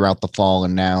and throughout the fall.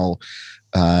 And now,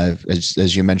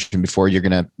 as you mentioned before, you're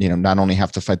going to, not only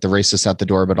have to fight the racists out the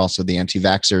door, but also the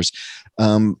anti-vaxxers.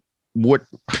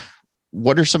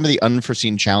 What are some of the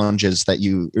unforeseen challenges that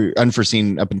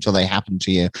unforeseen up until they happen to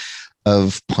you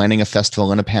of planning a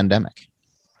festival in a pandemic?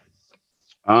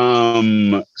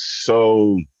 Staffing.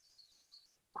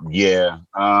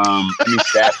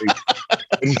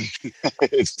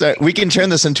 So we can turn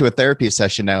this into a therapy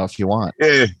session now if you want.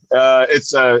 Yeah,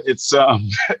 it's a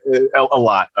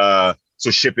lot.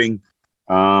 So shipping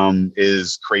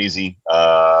is crazy.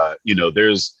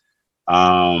 There's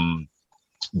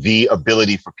the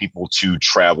ability for people to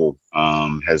travel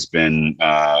has been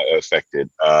affected.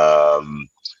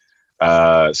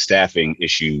 Staffing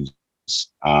issues.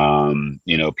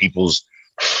 People's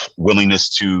willingness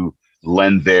to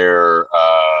lend their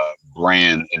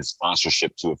brand and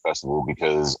sponsorship to a festival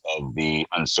because of the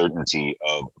uncertainty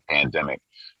of the pandemic.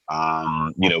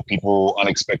 People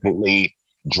unexpectedly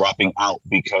dropping out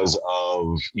because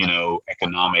of,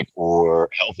 economic or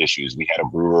health issues. We had a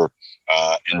brewer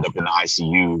end up in the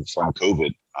ICU from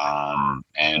COVID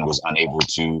and was unable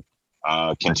to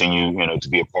continue, to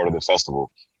be a part of the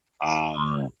festival.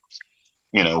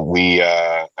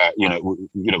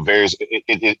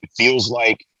 It feels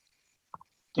like,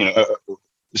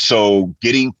 so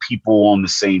getting people on the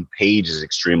same page is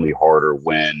extremely harder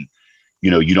when,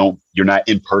 you're not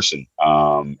in person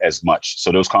as much.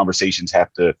 So those conversations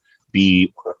have to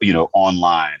be,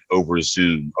 online, over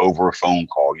Zoom, over a phone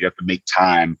call. You have to make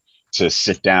time to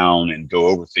sit down and go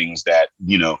over things that,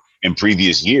 in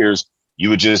previous years, you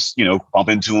would just, bump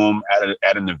into them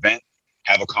at an event,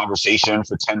 have a conversation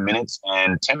for 10 minutes,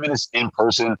 and 10 minutes in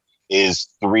person is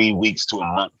 3 weeks to a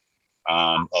month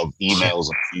of emails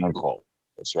and phone calls,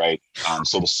 right?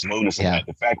 So the slowness of that,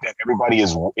 the fact that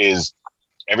everybody's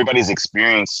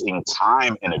experiencing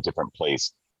time in a different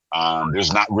place.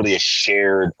 There's not really a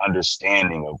shared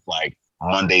understanding of like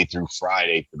Monday through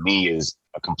Friday for me is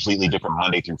a completely different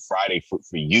Monday through Friday for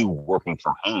you working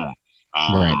from home.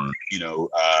 Right.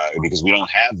 Because we don't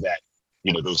have that,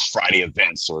 those Friday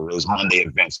events or those Monday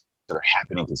events that are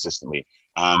happening consistently.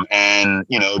 And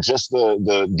just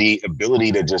the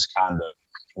ability to just kind of,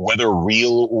 whether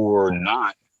real or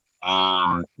not,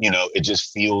 it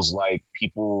just feels like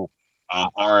people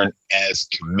aren't as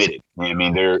committed. I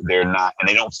mean, they're not, and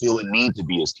they don't feel a need to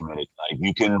be as committed. Like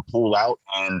you can pull out,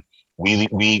 and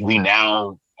we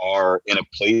now are in a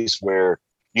place where,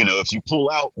 if you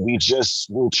pull out,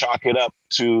 we'll chalk it up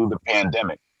to the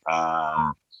pandemic.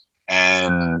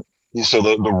 And so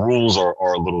the rules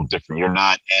are a little different. You're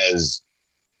not as,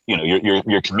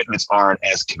 your commitments aren't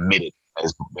as committed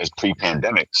as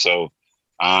pre-pandemic. So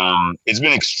it's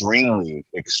been extremely,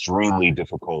 extremely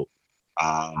difficult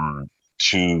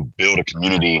to build a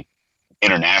community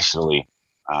internationally,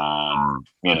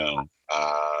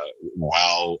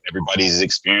 while everybody's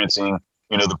experiencing,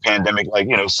 the pandemic. Like,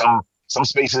 some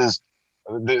spaces,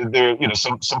 they're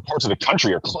some parts of the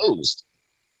country are closed.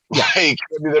 Like,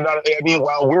 they're not.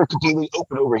 While we're completely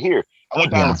open over here. I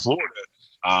went down to Florida,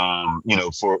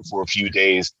 for a few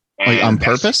days. And on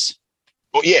purpose?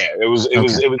 Well, yeah, it was,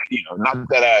 not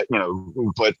that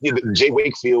but Jay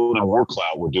Wakefield and War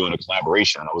Cloud were doing a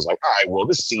collaboration, and I was like, all right, well,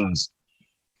 this seems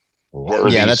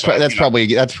worthy. Yeah, that's probably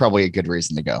a good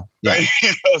reason to go. Yeah.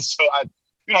 So I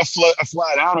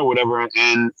fly down or whatever,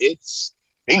 and they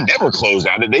never closed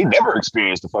down. They never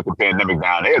experienced the fucking pandemic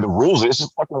down there. The rules, it's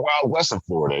just fucking Wild West in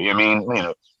Florida.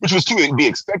 Which was to be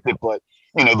expected, but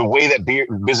the way that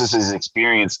businesses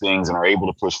experience things and are able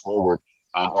to push forward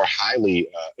are highly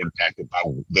impacted by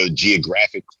the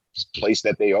geographic place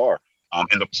that they are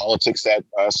and the politics that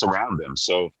surround them.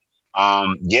 So,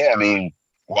 while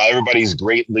everybody's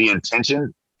greatly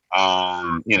intentioned,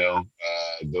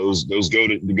 those go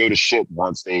to shit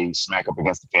once they smack up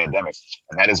against the pandemic,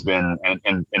 and that has been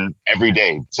and every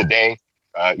day. Today,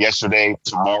 yesterday.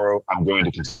 Tomorrow, I'm going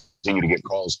to continue to get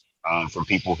calls from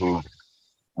people who,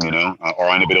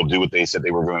 are unable to do what they said they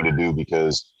were going to do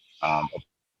because of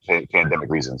pandemic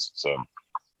reasons. So,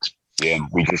 yeah,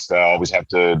 we just always have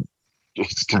to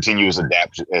continuous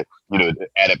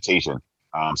adaptation.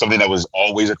 Something that was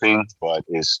always a thing, but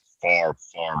is far,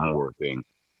 far more a thing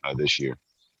this year.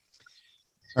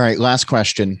 All right, last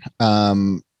question.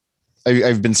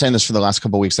 I've been saying this for the last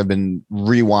couple of weeks. I've been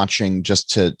rewatching just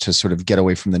to sort of get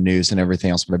away from the news and everything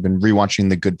else, but I've been rewatching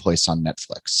The Good Place on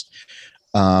Netflix.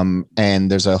 And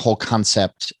there's a whole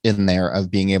concept in there of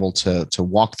being able to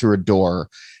walk through a door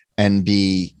and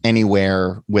be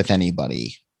anywhere with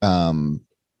anybody,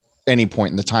 any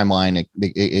point in the timeline,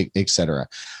 et cetera.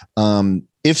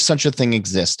 If such a thing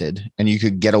existed and you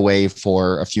could get away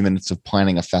for a few minutes of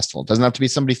planning a festival, it doesn't have to be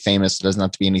somebody famous. It doesn't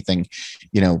have to be anything,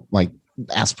 like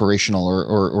aspirational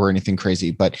or anything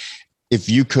crazy. But if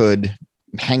you could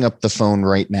hang up the phone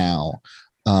right now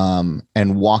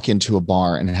and walk into a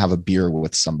bar and have a beer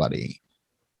with somebody,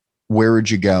 where would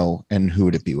you go and who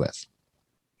would it be with?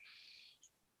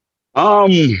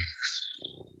 I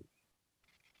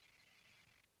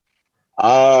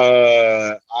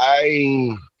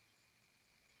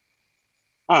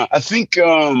think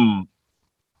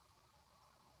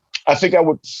I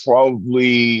would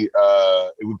probably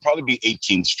it would probably be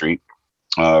 18th Street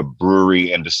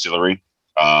Brewery and Distillery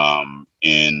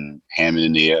in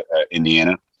Hammond,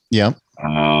 Indiana. Yeah.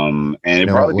 And it'd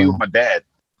probably be with my dad.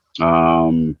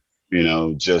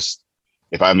 Just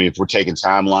if we're taking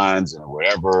timelines and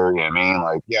whatever,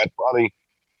 I'd probably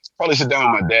sit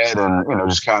down with my dad and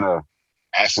just kind of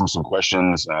ask him some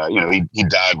questions. He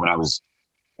died when I was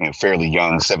fairly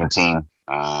young, 17,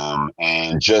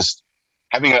 and just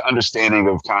having an understanding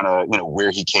of kind of where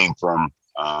he came from,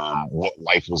 what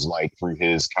life was like through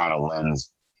his kind of lens,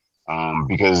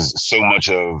 because so much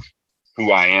of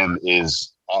who I am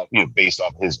is based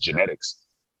off his genetics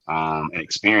and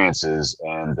experiences.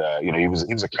 And he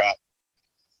was a cop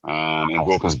in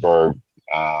Wilkinsburg,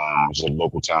 which is a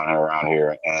local town around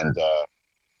here, and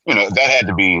that had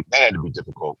to be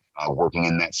difficult working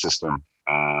in that system.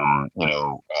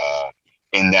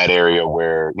 In that area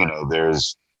where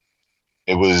Wilkinsburg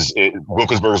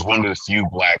is one of the few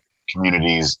Black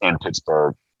communities in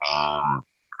Pittsburgh,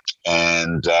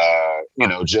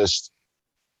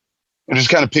 just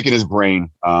kind of picking his brain,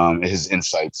 his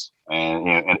insights,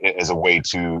 and as a way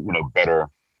to better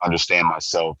understand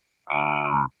myself,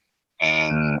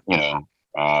 and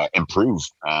improve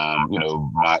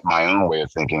my own way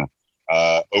of thinking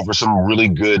over some really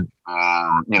good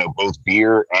both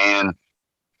beer and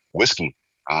whiskey,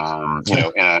 in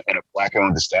a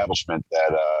Black-owned establishment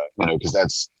that because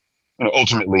that's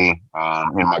ultimately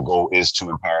my goal is to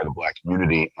empower the Black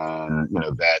community, and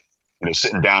that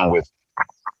sitting down with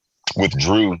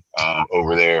Drew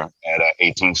over there at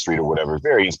 18th Street or whatever,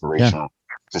 very inspirational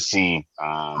to see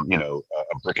a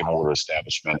brick and mortar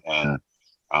establishment and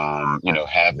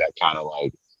have that kind of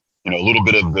like a little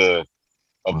bit of the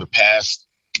past,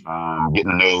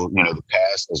 getting to know the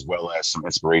past as well as some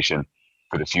inspiration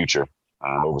for the future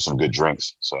over some good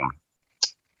drinks. So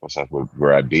that's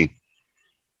where I'd be.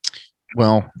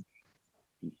 Well,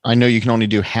 I know you can only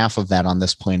do half of that on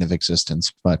this plane of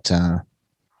existence, but thanks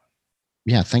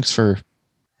for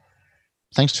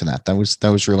that.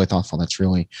 That was really thoughtful. That's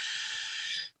really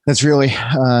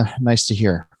nice to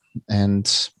hear.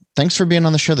 And thanks for being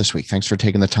on the show this week. Thanks for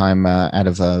taking the time out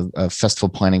of a festival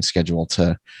planning schedule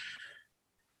to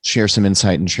share some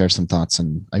insight and share some thoughts.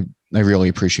 And I really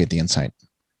appreciate the insight.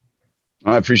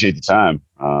 I appreciate the time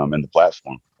and the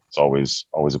platform. It's always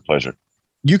a pleasure.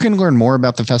 You can learn more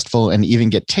about the festival and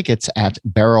even get tickets at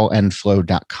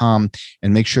barrelandflow.com.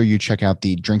 And make sure you check out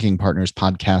the Drinking Partners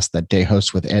podcast that Day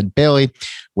hosts with Ed Bailey,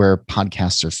 where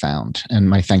podcasts are found. And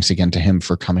my thanks again to him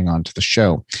for coming on to the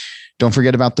show. Don't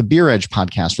forget about the Beer Edge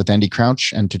podcast with Andy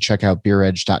Crouch, and to check out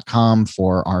beeredge.com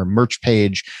for our merch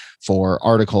page, for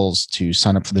articles, to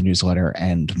sign up for the newsletter,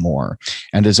 and more.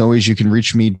 And as always, you can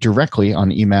reach me directly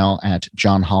on email at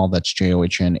John Hall, that's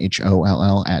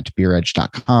JOHNHOLL at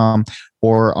beeredge.com,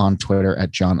 or on Twitter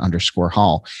at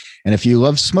John_Hall. And if you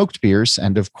love smoked beers,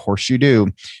 and of course you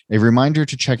do, a reminder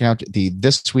to check out the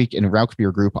This Week in Rauch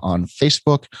Beer group on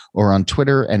Facebook or on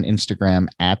Twitter and Instagram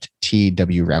at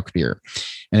TW Rauch Beer.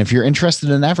 And if you're interested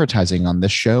in advertising on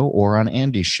this show or on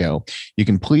Andy's show, you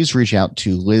can please reach out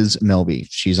to Liz Melby.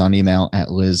 She's on email at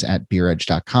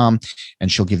liz@beeredge.com,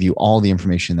 and she'll give you all the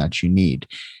information that you need.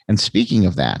 And speaking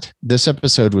of that, this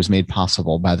episode was made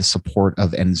possible by the support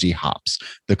of NZ Hops,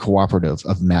 the cooperative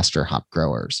of master hop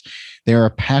growers. They are a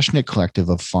passionate collective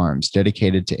of farms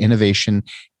dedicated to innovation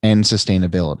and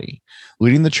sustainability.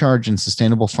 Leading the charge in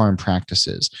sustainable farm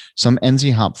practices, some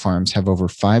NZ Hop farms have over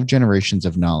 5 generations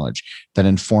of knowledge that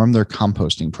inform their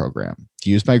composting program,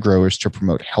 used by growers to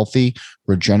promote healthy,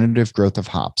 regenerative growth of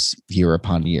hops year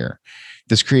upon year.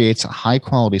 This creates a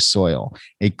high-quality soil,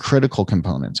 a critical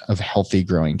component of healthy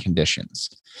growing conditions.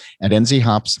 At NZ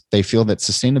Hops, they feel that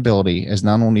sustainability is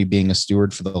not only being a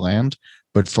steward for the land,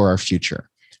 but for our future.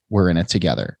 We're in it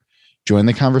together. Join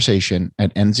the conversation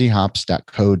at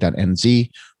nzhops.co.nz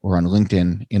or on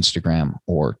LinkedIn, Instagram,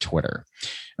 or Twitter.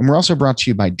 And we're also brought to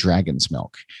you by Dragon's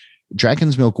Milk.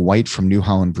 Dragon's Milk White from New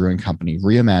Holland Brewing Company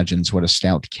reimagines what a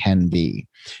stout can be.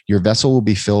 Your vessel will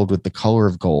be filled with the color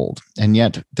of gold, and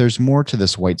yet there's more to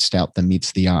this white stout than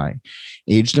meets the eye.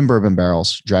 Aged in bourbon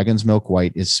barrels, Dragon's Milk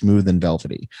White is smooth and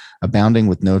velvety, abounding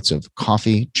with notes of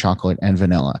coffee, chocolate, and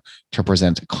vanilla to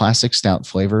present classic stout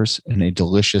flavors in a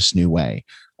delicious new way,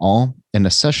 all in a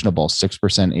sessionable 6%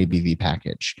 ABV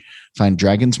package. Find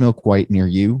Dragon's Milk White near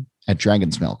you at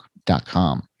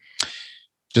dragonsmilk.com.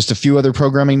 Just a few other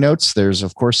programming notes. There's,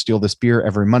 of course, Steal This Beer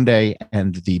every Monday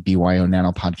and the BYO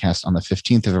Nano podcast on the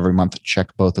 15th of every month. Check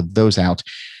both of those out.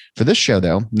 For this show,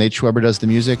 though, Nate Schweber does the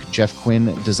music, Jeff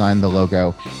Quinn designed the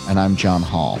logo, and I'm John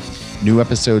Hall. New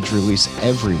episodes release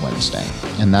every Wednesday,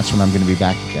 and that's when I'm going to be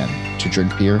back again to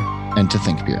drink beer and to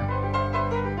think beer.